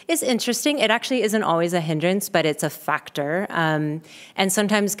American is interesting. It actually isn't always a hindrance, but it's a factor. And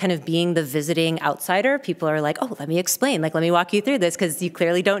sometimes kind of being the visiting outsider, people are like, oh, let me explain, let me walk you through this, because you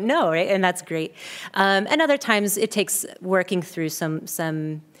clearly don't know, right? And that's great. And other times it takes working through some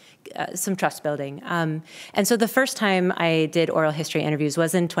trust building. And so the first time I did oral history interviews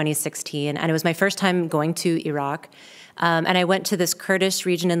was in 2016, and it was my first time going to Iraq. And I went to this Kurdish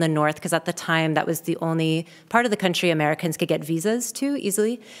region in the north, because at the time that was the only part of the country Americans could get visas to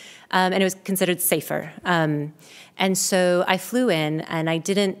easily, and it was considered safer. And so I flew in, and I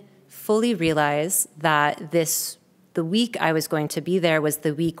didn't fully realize that the week I was going to be there was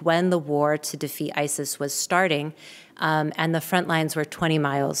the week when the war to defeat ISIS was starting, and the front lines were 20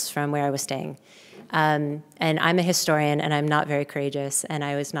 miles from where I was staying. And I'm a historian, and I'm not very courageous, and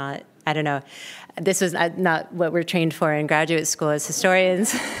I was not, I don't know, this was not what we're trained for in graduate school as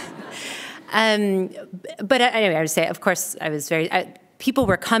historians. But anyway, I would say, of course, I was people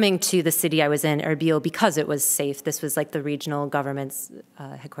were coming to the city I was in, Erbil, because it was safe. This was like the regional government's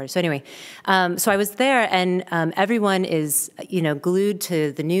headquarters. So anyway, so I was there, and everyone is, glued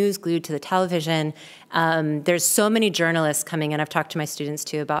to the news, glued to the television. There's so many journalists coming in. I've talked to my students,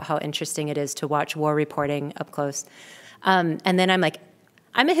 too, about how interesting it is to watch war reporting up close. And then I'm like,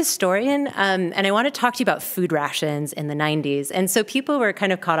 I'm a historian, and I want to talk to you about food rations in the 90s. And so people were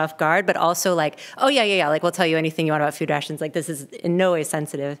kind of caught off guard, but also like, oh, yeah, we'll tell you anything you want about food rations. This is in no way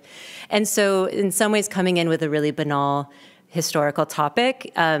sensitive. And so in some ways, coming in with a really banal historical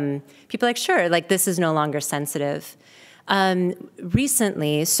topic, people are like, sure, this is no longer sensitive.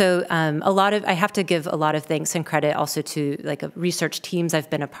 Recently, so I have to give a lot of thanks and credit also to research teams I've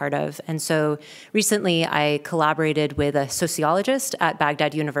been a part of. And so recently I collaborated with a sociologist at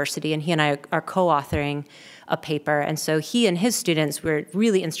Baghdad University, and he and I are co-authoring a paper. And so he and his students were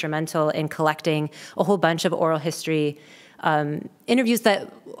really instrumental in collecting a whole bunch of oral history interviews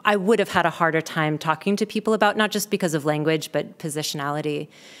that I would have had a harder time talking to people about, not just because of language, but positionality.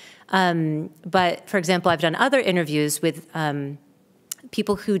 But for example, I've done other interviews with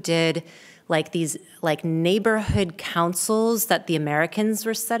people who did these neighborhood councils that the Americans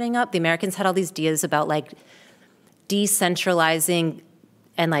were setting up. The Americans had all these ideas about decentralizing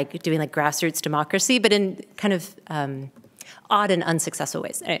and doing grassroots democracy, but in kind of odd and unsuccessful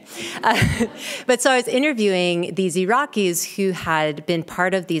ways. Anyway. But so I was interviewing these Iraqis who had been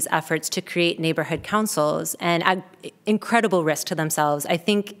part of these efforts to create neighborhood councils, and at incredible risk to themselves. I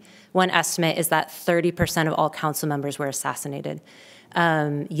think one estimate is that 30% of all council members were assassinated.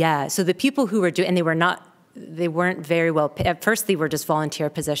 So the people who were doing, and they weren't very well paid. At first, they were just volunteer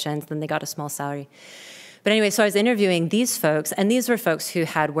positions, then they got a small salary. But anyway, so I was interviewing these folks, and these were folks who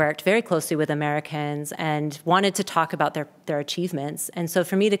had worked very closely with Americans and wanted to talk about their achievements. And so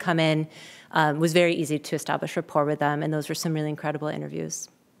for me to come in was very easy to establish rapport with them, and those were some really incredible interviews.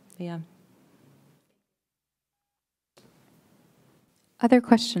 Yeah. Other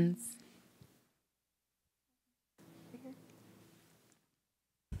questions?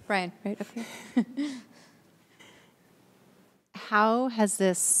 Brian, right up here. How has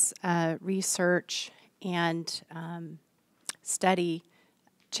this research and study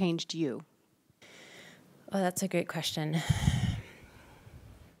changed you? Oh, that's a great question.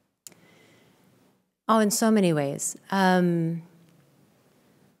 Oh, in so many ways. I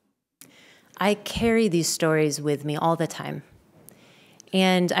carry these stories with me all the time.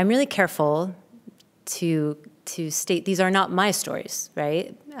 And I'm really careful to state these are not my stories,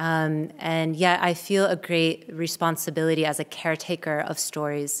 right? And yet I feel a great responsibility as a caretaker of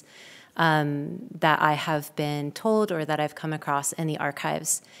stories that I have been told or that I've come across in the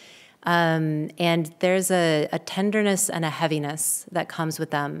archives. And there's a tenderness and a heaviness that comes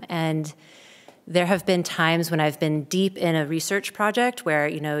with them. And there have been times when I've been deep in a research project where,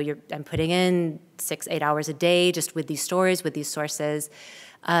 I'm putting in 6-8 hours a day just with these stories, with these sources,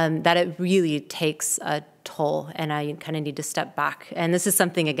 that it really takes a toll, and I kind of need to step back. And this is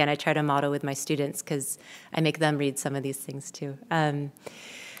something, again, I try to model with my students because I make them read some of these things too.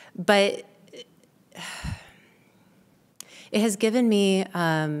 But it has given me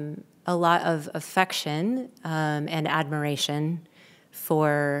a lot of affection and admiration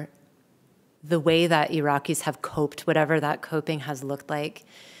for the way that Iraqis have coped, whatever that coping has looked like.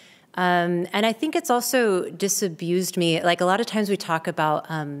 And I think it's also disabused me. Like, a lot of times we talk about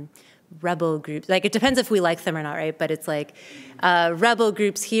rebel groups. Like, it depends if we like them or not, right? But it's like rebel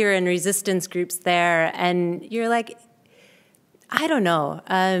groups here and resistance groups there. And you're like, I don't know.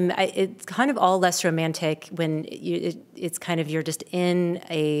 It's kind of all less romantic when it's kind of, you're just in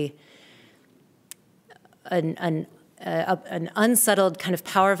an unsettled kind of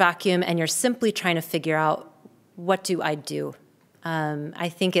power vacuum, and you're simply trying to figure out, what do I do? I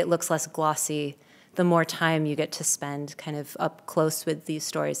think it looks less glossy the more time you get to spend kind of up close with these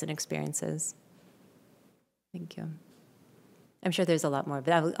stories and experiences. Thank you. I'm sure there's a lot more,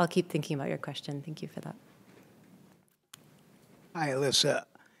 but I'll keep thinking about your question. Thank you for that. Hi, Alissa.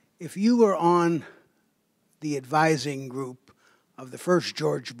 If you were on the advising group of the first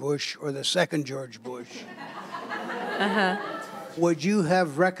George Bush or the second George Bush, would you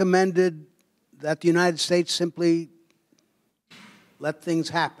have recommended that the United States simply let things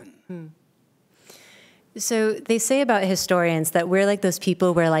happen? So they say about historians that we're like those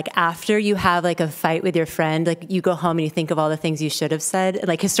people where, like, after you have like a fight with your friend, like, you go home and you think of all the things you should have said. And,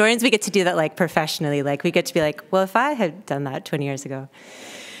 like, historians, we get to do that, like, professionally. Like, we get to be like, well, if I had done that 20 years ago.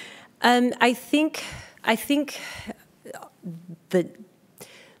 I think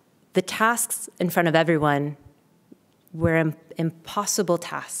the tasks in front of everyone were impossible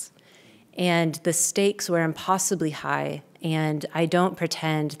tasks, and the stakes were impossibly high. And I don't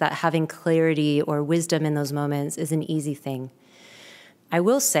pretend that having clarity or wisdom in those moments is an easy thing. I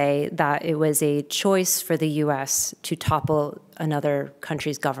will say that it was a choice for the US to topple another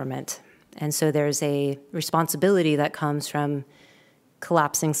country's government. And so there's a responsibility that comes from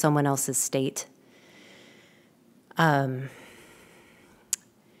collapsing someone else's state.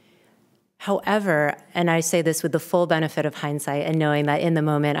 However, and I say this with the full benefit of hindsight and knowing that in the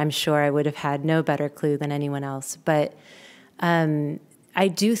moment, I'm sure I would have had no better clue than anyone else, but I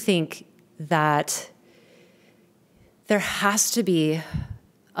do think that there has to be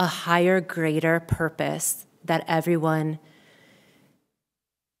a higher, greater purpose that everyone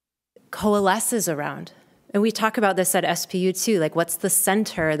coalesces around. And we talk about this at SPU too, like, what's the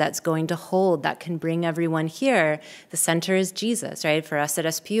center that's going to hold, that can bring everyone here? The center is Jesus, right? For us at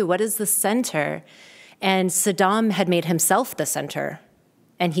SPU, what is the center? And Saddam had made himself the center,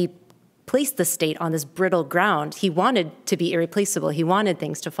 and he placed the state on this brittle ground. He wanted to be irreplaceable. He wanted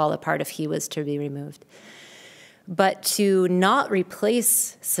things to fall apart if he was to be removed. But to not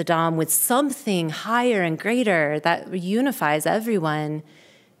replace Saddam with something higher and greater that unifies everyone,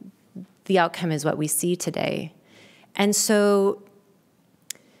 the outcome is what we see today. And so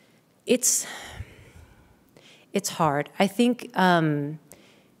it's hard. I think the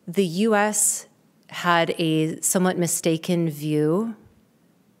US had a somewhat mistaken view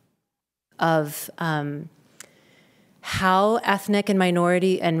of how ethnic and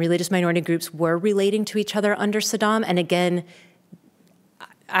minority and religious minority groups were relating to each other under Saddam. And again,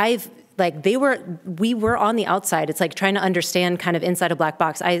 we were on the outside. It's like trying to understand kind of inside a black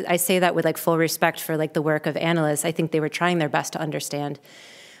box. I say that with like full respect for like the work of analysts. I think they were trying their best to understand.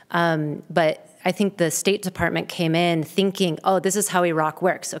 But I think the State Department came in thinking, oh, this is how Iraq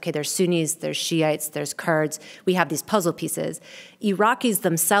works. Okay, there's Sunnis, there's Shiites, there's Kurds. We have these puzzle pieces. Iraqis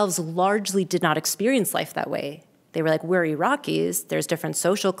themselves largely did not experience life that way. They were like, we're Iraqis. There's different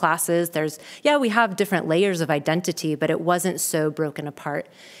social classes. We have different layers of identity, but it wasn't so broken apart.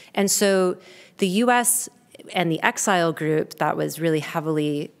 And so the US and the exile group that was really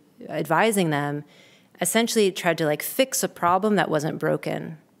heavily advising them essentially tried to like fix a problem that wasn't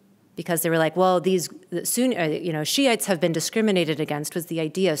broken. Because they were like, well, these Shiites have been discriminated against was the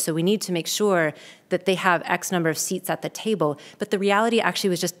idea. So we need to make sure that they have X number of seats at the table. But the reality actually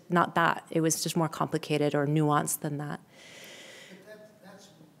was just not that. It was just more complicated or nuanced than that. But that's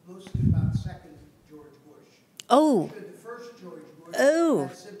mostly about second George Bush. Oh. The first George Bush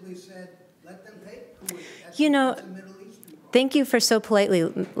that simply said, let them take Kuwait. That's a Middle Eastern problem. Thank you for so politely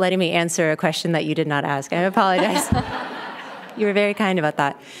letting me answer a question that you did not ask. I apologize. You were very kind about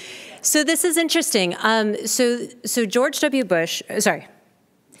that. So this is interesting. So George Bush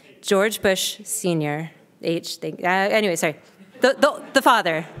Senior, anyway, sorry, the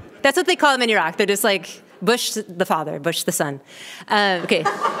father. That's what they call him in Iraq. They're just like Bush the father, Bush the son. Okay,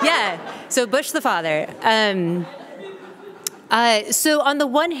 yeah. So Bush the father. So on the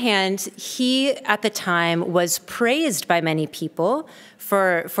one hand, he at the time was praised by many people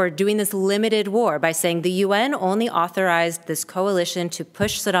for doing this limited war by saying the UN only authorized this coalition to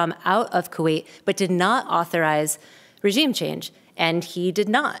push Saddam out of Kuwait, but did not authorize regime change. And he did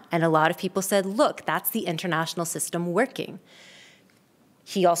not. And a lot of people said, look, that's the international system working.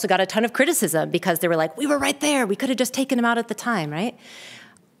 He also got a ton of criticism because they were like, we were right there. We could have just taken him out at the time, right?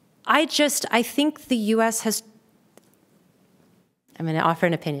 I think the U.S. has, I'm going to offer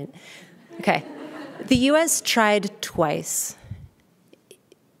an opinion. Okay. The U.S. tried twice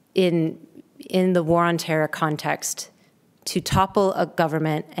in the war on terror context to topple a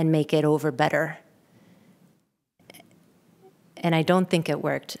government and make it over better. And I don't think it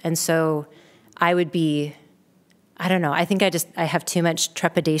worked. And so I don't know, I think I have too much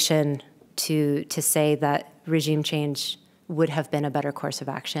trepidation to say that regime change would have been a better course of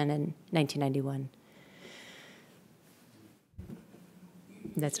action in 1991.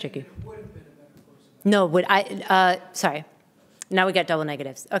 That's tricky. No, sorry. Now we get double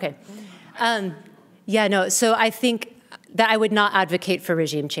negatives. Okay. So I think that I would not advocate for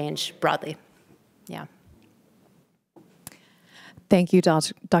regime change broadly. Yeah. Thank you,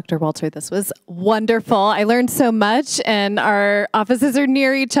 Dr. Walter. This was wonderful. I learned so much, and our offices are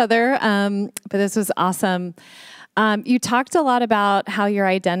near each other, but this was awesome. You talked a lot about how your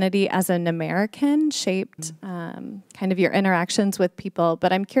identity as an American shaped kind of your interactions with people,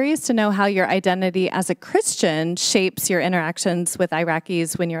 but I'm curious to know how your identity as a Christian shapes your interactions with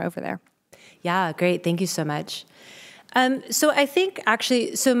Iraqis when you're over there. Yeah, great. Thank you so much. So I think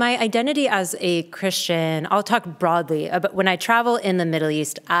actually, my identity as a Christian, I'll talk broadly, but when I travel in the Middle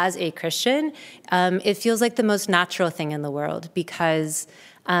East as a Christian, it feels like the most natural thing in the world because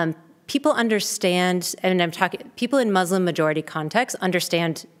people understand, and people in Muslim majority contexts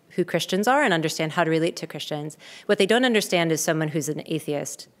understand who Christians are and understand how to relate to Christians. What they don't understand is someone who's an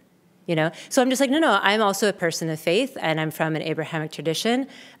atheist. So I'm just like, no, I'm also a person of faith, and I'm from an Abrahamic tradition.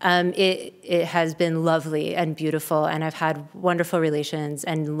 It has been lovely and beautiful, and I've had wonderful relations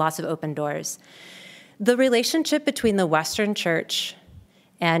and lots of open doors. The relationship between the Western Church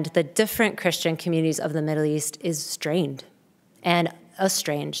and the different Christian communities of the Middle East is strained and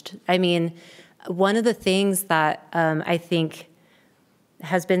estranged. I mean, one of the things that I think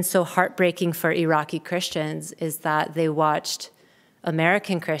has been so heartbreaking for Iraqi Christians is that they watched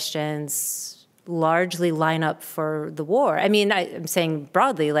American Christians largely line up for the war. I mean, I'm saying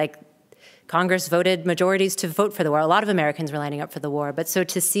broadly, like Congress voted majorities to vote for the war. A lot of Americans were lining up for the war. But so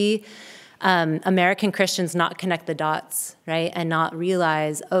to see American Christians not connect the dots, right, and not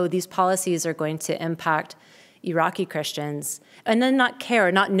realize, oh, these policies are going to impact Iraqi Christians, and then not care,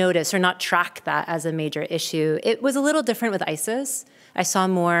 or not notice, or not track that as a major issue. It was a little different with ISIS. I saw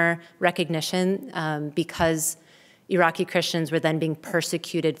more recognition because Iraqi Christians were then being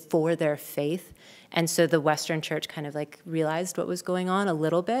persecuted for their faith. And so the Western Church kind of like realized what was going on a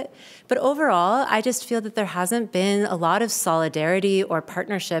little bit. But overall, I just feel that there hasn't been a lot of solidarity or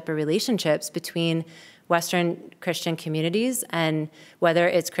partnership or relationships between Western Christian communities, and whether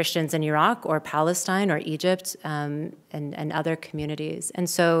it's Christians in Iraq or Palestine or Egypt and other communities. And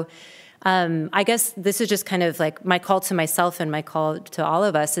so I guess this is just kind of like my call to myself and my call to all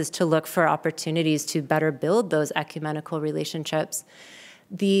of us is to look for opportunities to better build those ecumenical relationships.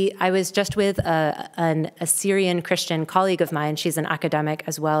 I was just with an Assyrian Christian colleague of mine. She's an academic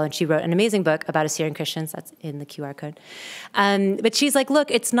as well, and she wrote an amazing book about Assyrian Christians. That's in the QR code. But she's like,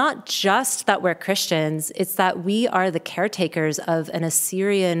 look, it's not just that we're Christians. It's that we are the caretakers of an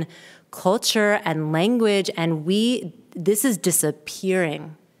Assyrian culture and language, and this is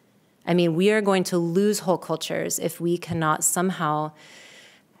disappearing. I mean, we are going to lose whole cultures if we cannot somehow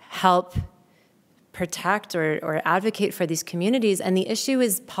help protect or advocate for these communities. And the issue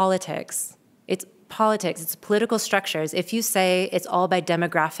is politics. It's politics. It's political structures. If you say it's all by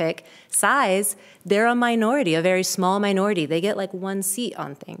demographic size, they're a minority, a very small minority. They get like one seat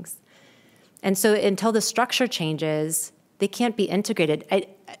on things. And so until the structure changes, they can't be integrated. I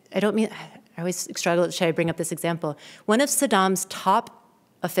always struggle, should I bring up this example? One of Saddam's top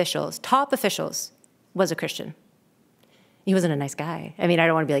officials was a Christian. He wasn't a nice guy. I mean, I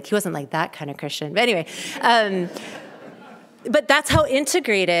don't want to be like, he wasn't like that kind of Christian. But anyway, but that's how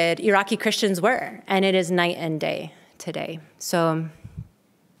integrated Iraqi Christians were. And it is night and day today. So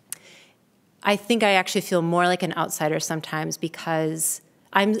I think I actually feel more like an outsider sometimes because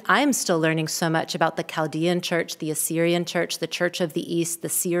I'm still learning so much about the Chaldean church, the Assyrian church, the Church of the East, the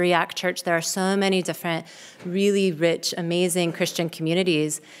Syriac church. There are so many different really rich, amazing Christian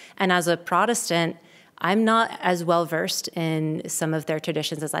communities. And as a Protestant, I'm not as well versed in some of their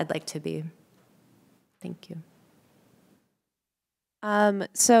traditions as I'd like to be. Thank you.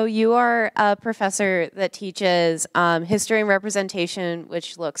 So you are a professor that teaches history and representation,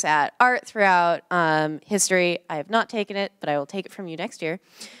 which looks at art throughout history. I have not taken it, but I will take it from you next year.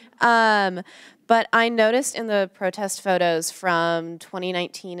 But I noticed in the protest photos from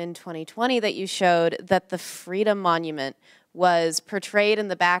 2019 and 2020 that you showed that the Freedom Monument was portrayed in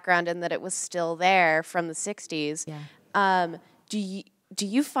the background and that it was still there from the 60s. Yeah. Do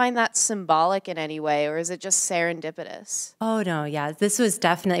you find that symbolic in any way, or is it just serendipitous? Oh, no, yeah. This was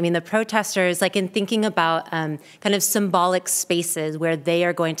definitely, I mean, the protesters, like in thinking about kind of symbolic spaces where they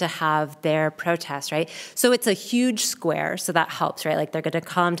are going to have their protests, right? So it's a huge square, so that helps, right? Like they're going to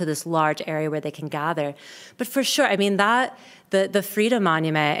come to this large area where they can gather. But for sure, I mean, the Freedom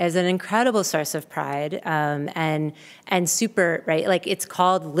Monument is an incredible source of pride and super, right? Like it's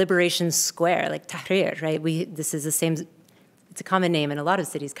called Liberation Square, like Tahrir, right? This is the same. It's a common name in a lot of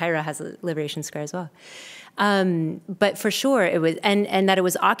cities. Cairo has a Liberation Square as well. But for sure, it was, and that it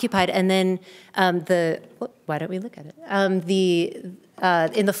was occupied. And then why don't we look at it?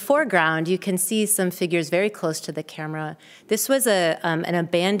 In the foreground, you can see some figures very close to the camera. This was an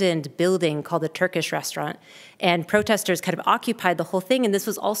abandoned building called the Turkish Restaurant, and protesters kind of occupied the whole thing. And this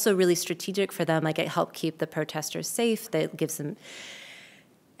was also really strategic for them. Like it helped keep the protesters safe. That gives them,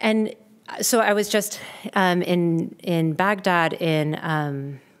 and so I was just in Baghdad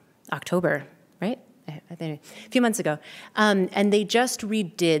in October, right? I think a few months ago, and they just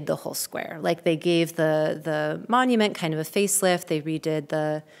redid the whole square. Like they gave the monument kind of a facelift. They redid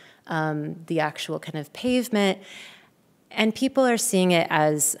the actual kind of pavement, and people are seeing it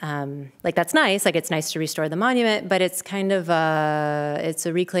as like that's nice. Like it's nice to restore the monument, but it's kind of it's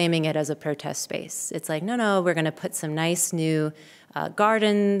reclaiming it as a protest space. It's like no, we're going to put some nice new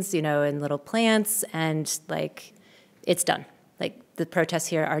gardens, and little plants, and like it's done. Like the protests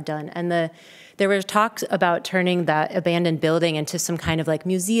here are done. And there were talks about turning that abandoned building into some kind of like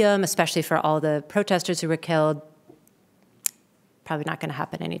museum, especially for all the protesters who were killed. Probably not going to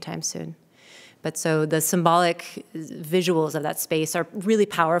happen anytime soon. But so the symbolic visuals of that space are really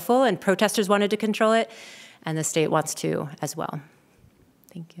powerful, and protesters wanted to control it, and the state wants to as well.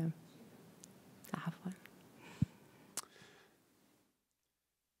 Thank you. I have one.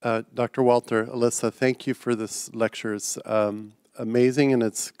 Dr. Walter, Alissa, thank you for this lecture. It's amazing in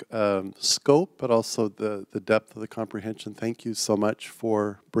its scope, but also the depth of the comprehension. Thank you so much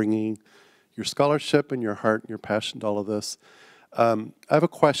for bringing your scholarship and your heart and your passion to all of this. I have a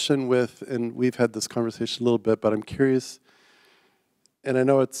question and we've had this conversation a little bit, but I'm curious, and I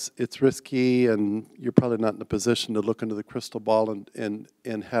know it's risky, and you're probably not in a position to look into the crystal ball and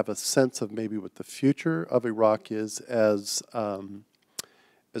have a sense of maybe what the future of Iraq is as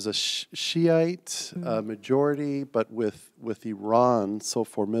a Shiite majority, but with Iran so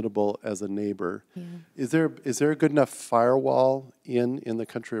formidable as a neighbor. Yeah. Is there a good enough firewall in the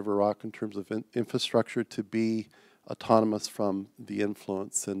country of Iraq in terms of infrastructure to be autonomous from the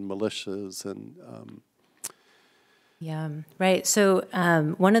influence and militias and Yeah, right. So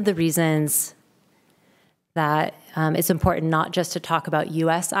one of the reasons that it's important not just to talk about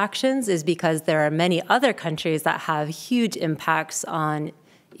U.S. actions is because there are many other countries that have huge impacts on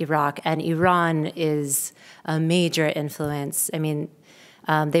Iraq, and Iran is a major influence. I mean,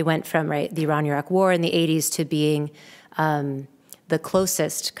 they went from the Iran-Iraq War in the 80s to being the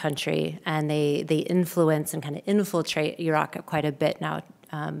closest country, and they influence and kind of infiltrate Iraq quite a bit now.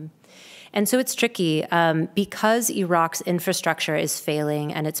 And so it's tricky because Iraq's infrastructure is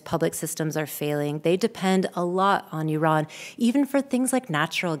failing and its public systems are failing. They depend a lot on Iran, even for things like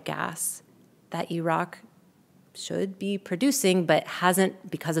natural gas that Iraq should be producing, but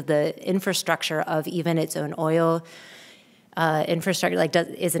hasn't because of the infrastructure of even its own oil infrastructure,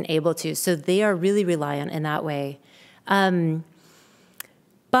 isn't able to. So they are really reliant in that way.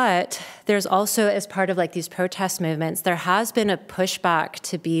 But there's also, as part of these protest movements, there has been a pushback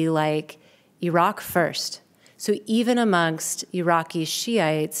to be Iraq first. So even amongst Iraqi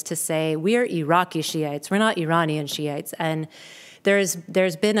Shiites to say, we're Iraqi Shiites, we're not Iranian Shiites. And there's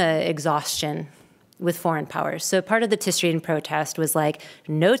been an exhaustion with foreign powers. So part of the Tishreen protest was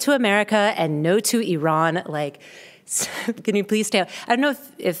no to America and no to Iran. Can you please stay out? I don't know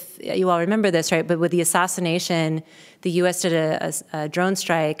if you all remember this, right? But with the assassination, the U.S. did a drone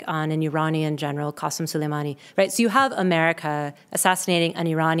strike on an Iranian general, Qasem Soleimani, right? So you have America assassinating an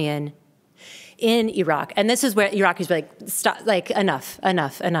Iranian in Iraq. And this is where Iraqis were stop,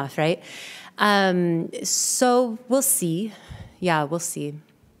 enough, right? So we'll see. Yeah, we'll see.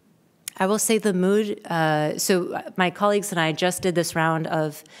 I will say the mood, so my colleagues and I just did this round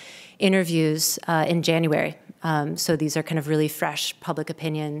of interviews in January. So these are kind of really fresh public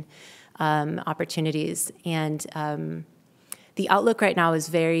opinion opportunities. And the outlook right now is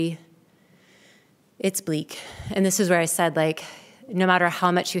it's bleak. And this is where I said, like, no matter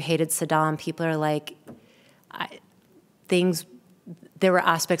how much you hated Saddam, people are like, there were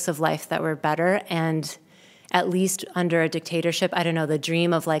aspects of life that were better, and at least under a dictatorship, I don't know, the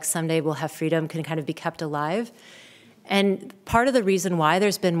dream of like someday we'll have freedom can kind of be kept alive. And part of the reason why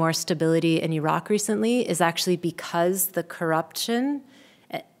there's been more stability in Iraq recently is actually because the corruption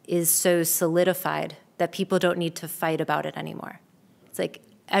is so solidified that people don't need to fight about it anymore. It's like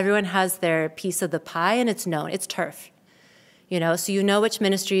everyone has their piece of the pie and it's known, it's turf. So you know which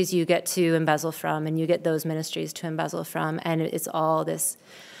ministries you get to embezzle from, and you get those ministries to embezzle from, and it's all this.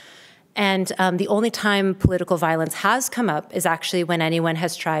 And the only time political violence has come up is actually when anyone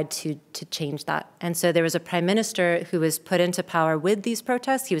has tried to change that. And so there was a prime minister who was put into power with these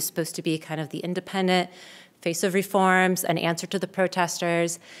protests. He was supposed to be kind of the independent face of reforms, an answer to the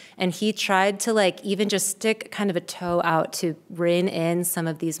protesters. And he tried to like even just stick kind of a toe out to rein in some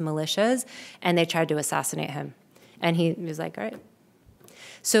of these militias, and they tried to assassinate him. And he was like, all right.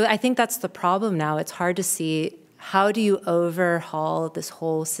 So I think that's the problem now. It's hard to see, how do you overhaul this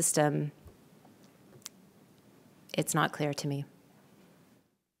whole system? It's not clear to me.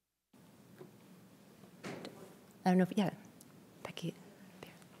 I don't know if, yeah, Becky.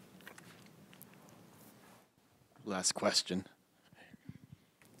 Last question.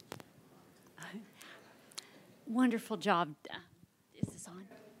 Wonderful job. Is this on?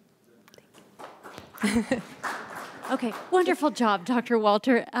 Okay, wonderful job, Dr.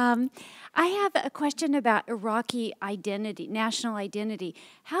 Walter. I have a question about Iraqi identity, national identity.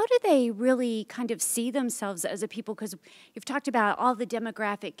 How do they really kind of see themselves as a people? Because you've talked about all the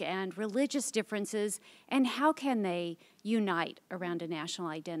demographic and religious differences, and how can they unite around a national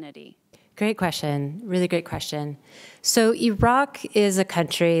identity? Great question, really great question. So Iraq is a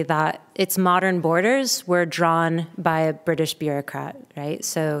country that its modern borders were drawn by a British bureaucrat, right?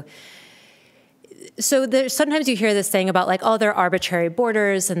 So sometimes you hear this thing about like, oh, they're arbitrary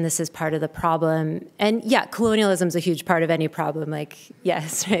borders and this is part of the problem. And yeah, colonialism is a huge part of any problem. Like,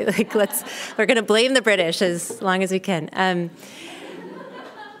 yes, right? Like, we're going to blame the British as long as we can.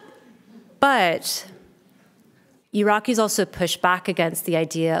 But Iraqis also push back against the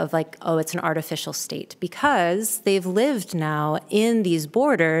idea of like, oh, it's an artificial state, because they've lived now in these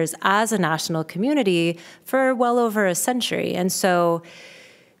borders as a national community for well over a century. And so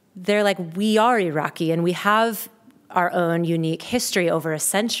they're like, we are Iraqi and we have our own unique history over a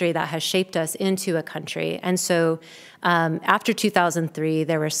century that has shaped us into a country. And so after 2003,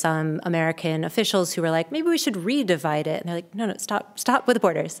 there were some American officials who were like, maybe we should redivide it. And they're like, no, stop with the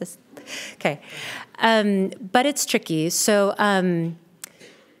borders. Okay. But it's tricky. So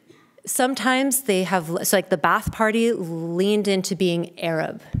sometimes they have, so like the Ba'ath Party leaned into being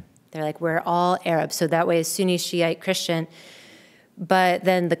Arab. They're like, we're all Arab. So that way it's Sunni, Shiite, Christian. But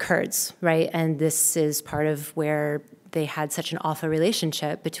then the Kurds, right? And this is part of where they had such an awful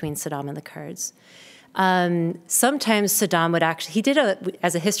relationship between Saddam and the Kurds. Sometimes Saddam would actually,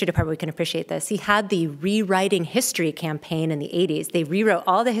 as a history department, we can appreciate this. He had the rewriting history campaign in the 80s. They rewrote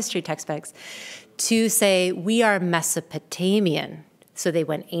all the history textbooks to say, we are Mesopotamian. So they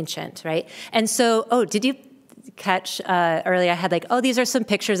went ancient, right? And so, did you catch earlier? I had like, these are some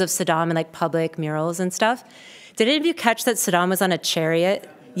pictures of Saddam in like public murals and stuff. Did any of you catch that Saddam was on a chariot?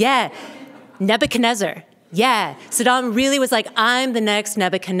 Yeah, Nebuchadnezzar. Yeah, Saddam really was like, I'm the next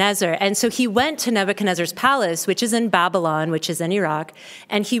Nebuchadnezzar. And so he went to Nebuchadnezzar's palace, which is in Babylon, which is in Iraq,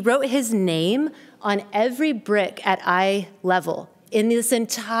 and he wrote his name on every brick at eye level in this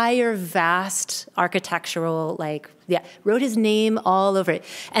entire vast architectural, wrote his name all over it.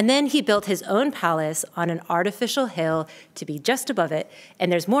 And then he built his own palace on an artificial hill to be just above it. And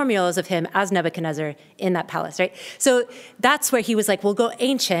there's more murals of him as Nebuchadnezzar in that palace, right? So that's where he was like, we'll go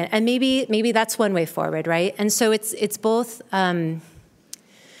ancient. And maybe that's one way forward, right? And so it's both,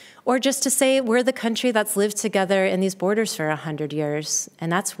 or just to say we're the country that's lived together in these borders for 100 years.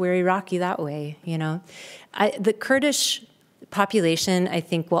 And that's we're Iraqi that way, you know? The Kurdish population, I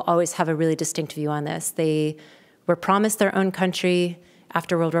think, will always have a really distinct view on this. They were promised their own country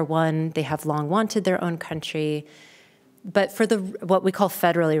after World War I. They have long wanted their own country. But for what we call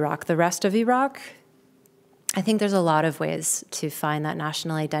federal Iraq, the rest of Iraq, I think there's a lot of ways to find that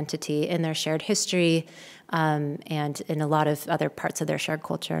national identity in their shared history and in a lot of other parts of their shared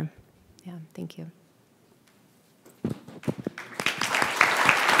culture. Yeah, thank you.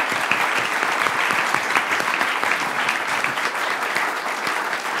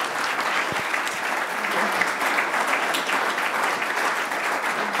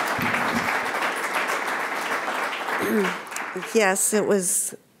 Yes, it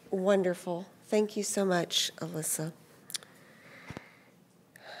was wonderful. Thank you so much, Alissa.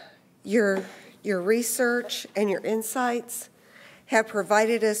 Your research and your insights have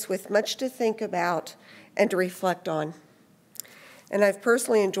provided us with much to think about and to reflect on. And I've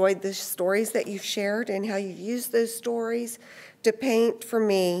personally enjoyed the stories that you've shared and how you've used those stories to paint for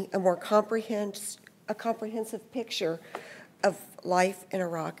me a more comprehensive picture of life in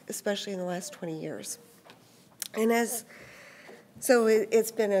Iraq, especially in the last 20 years. And so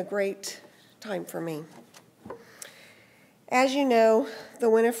it's been a great time for me. As you know, the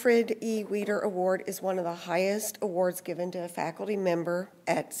Winifred E. Weeder Award is one of the highest awards given to a faculty member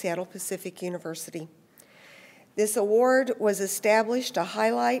at Seattle Pacific University. This award was established to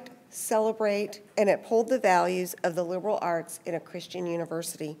highlight, celebrate, and uphold the values of the liberal arts in a Christian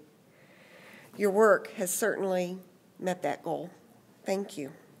university. Your work has certainly met that goal. Thank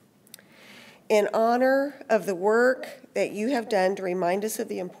you. In honor of the work that you have done to remind us of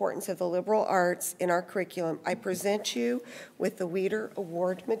the importance of the liberal arts in our curriculum, I present you with the Weeder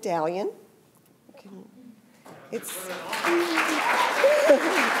Award Medallion. It's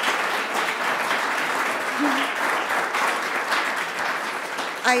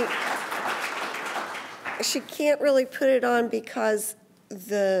she can't really put it on because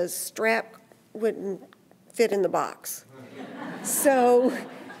the strap wouldn't fit in the box. So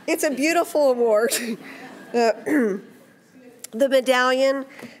it's a beautiful award. The medallion,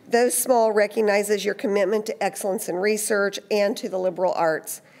 though small, recognizes your commitment to excellence in research and to the liberal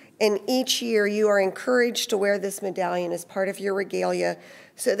arts. And each year you are encouraged to wear this medallion as part of your regalia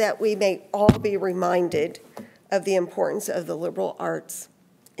so that we may all be reminded of the importance of the liberal arts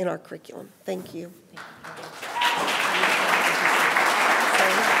in our curriculum. Thank you. Thank you.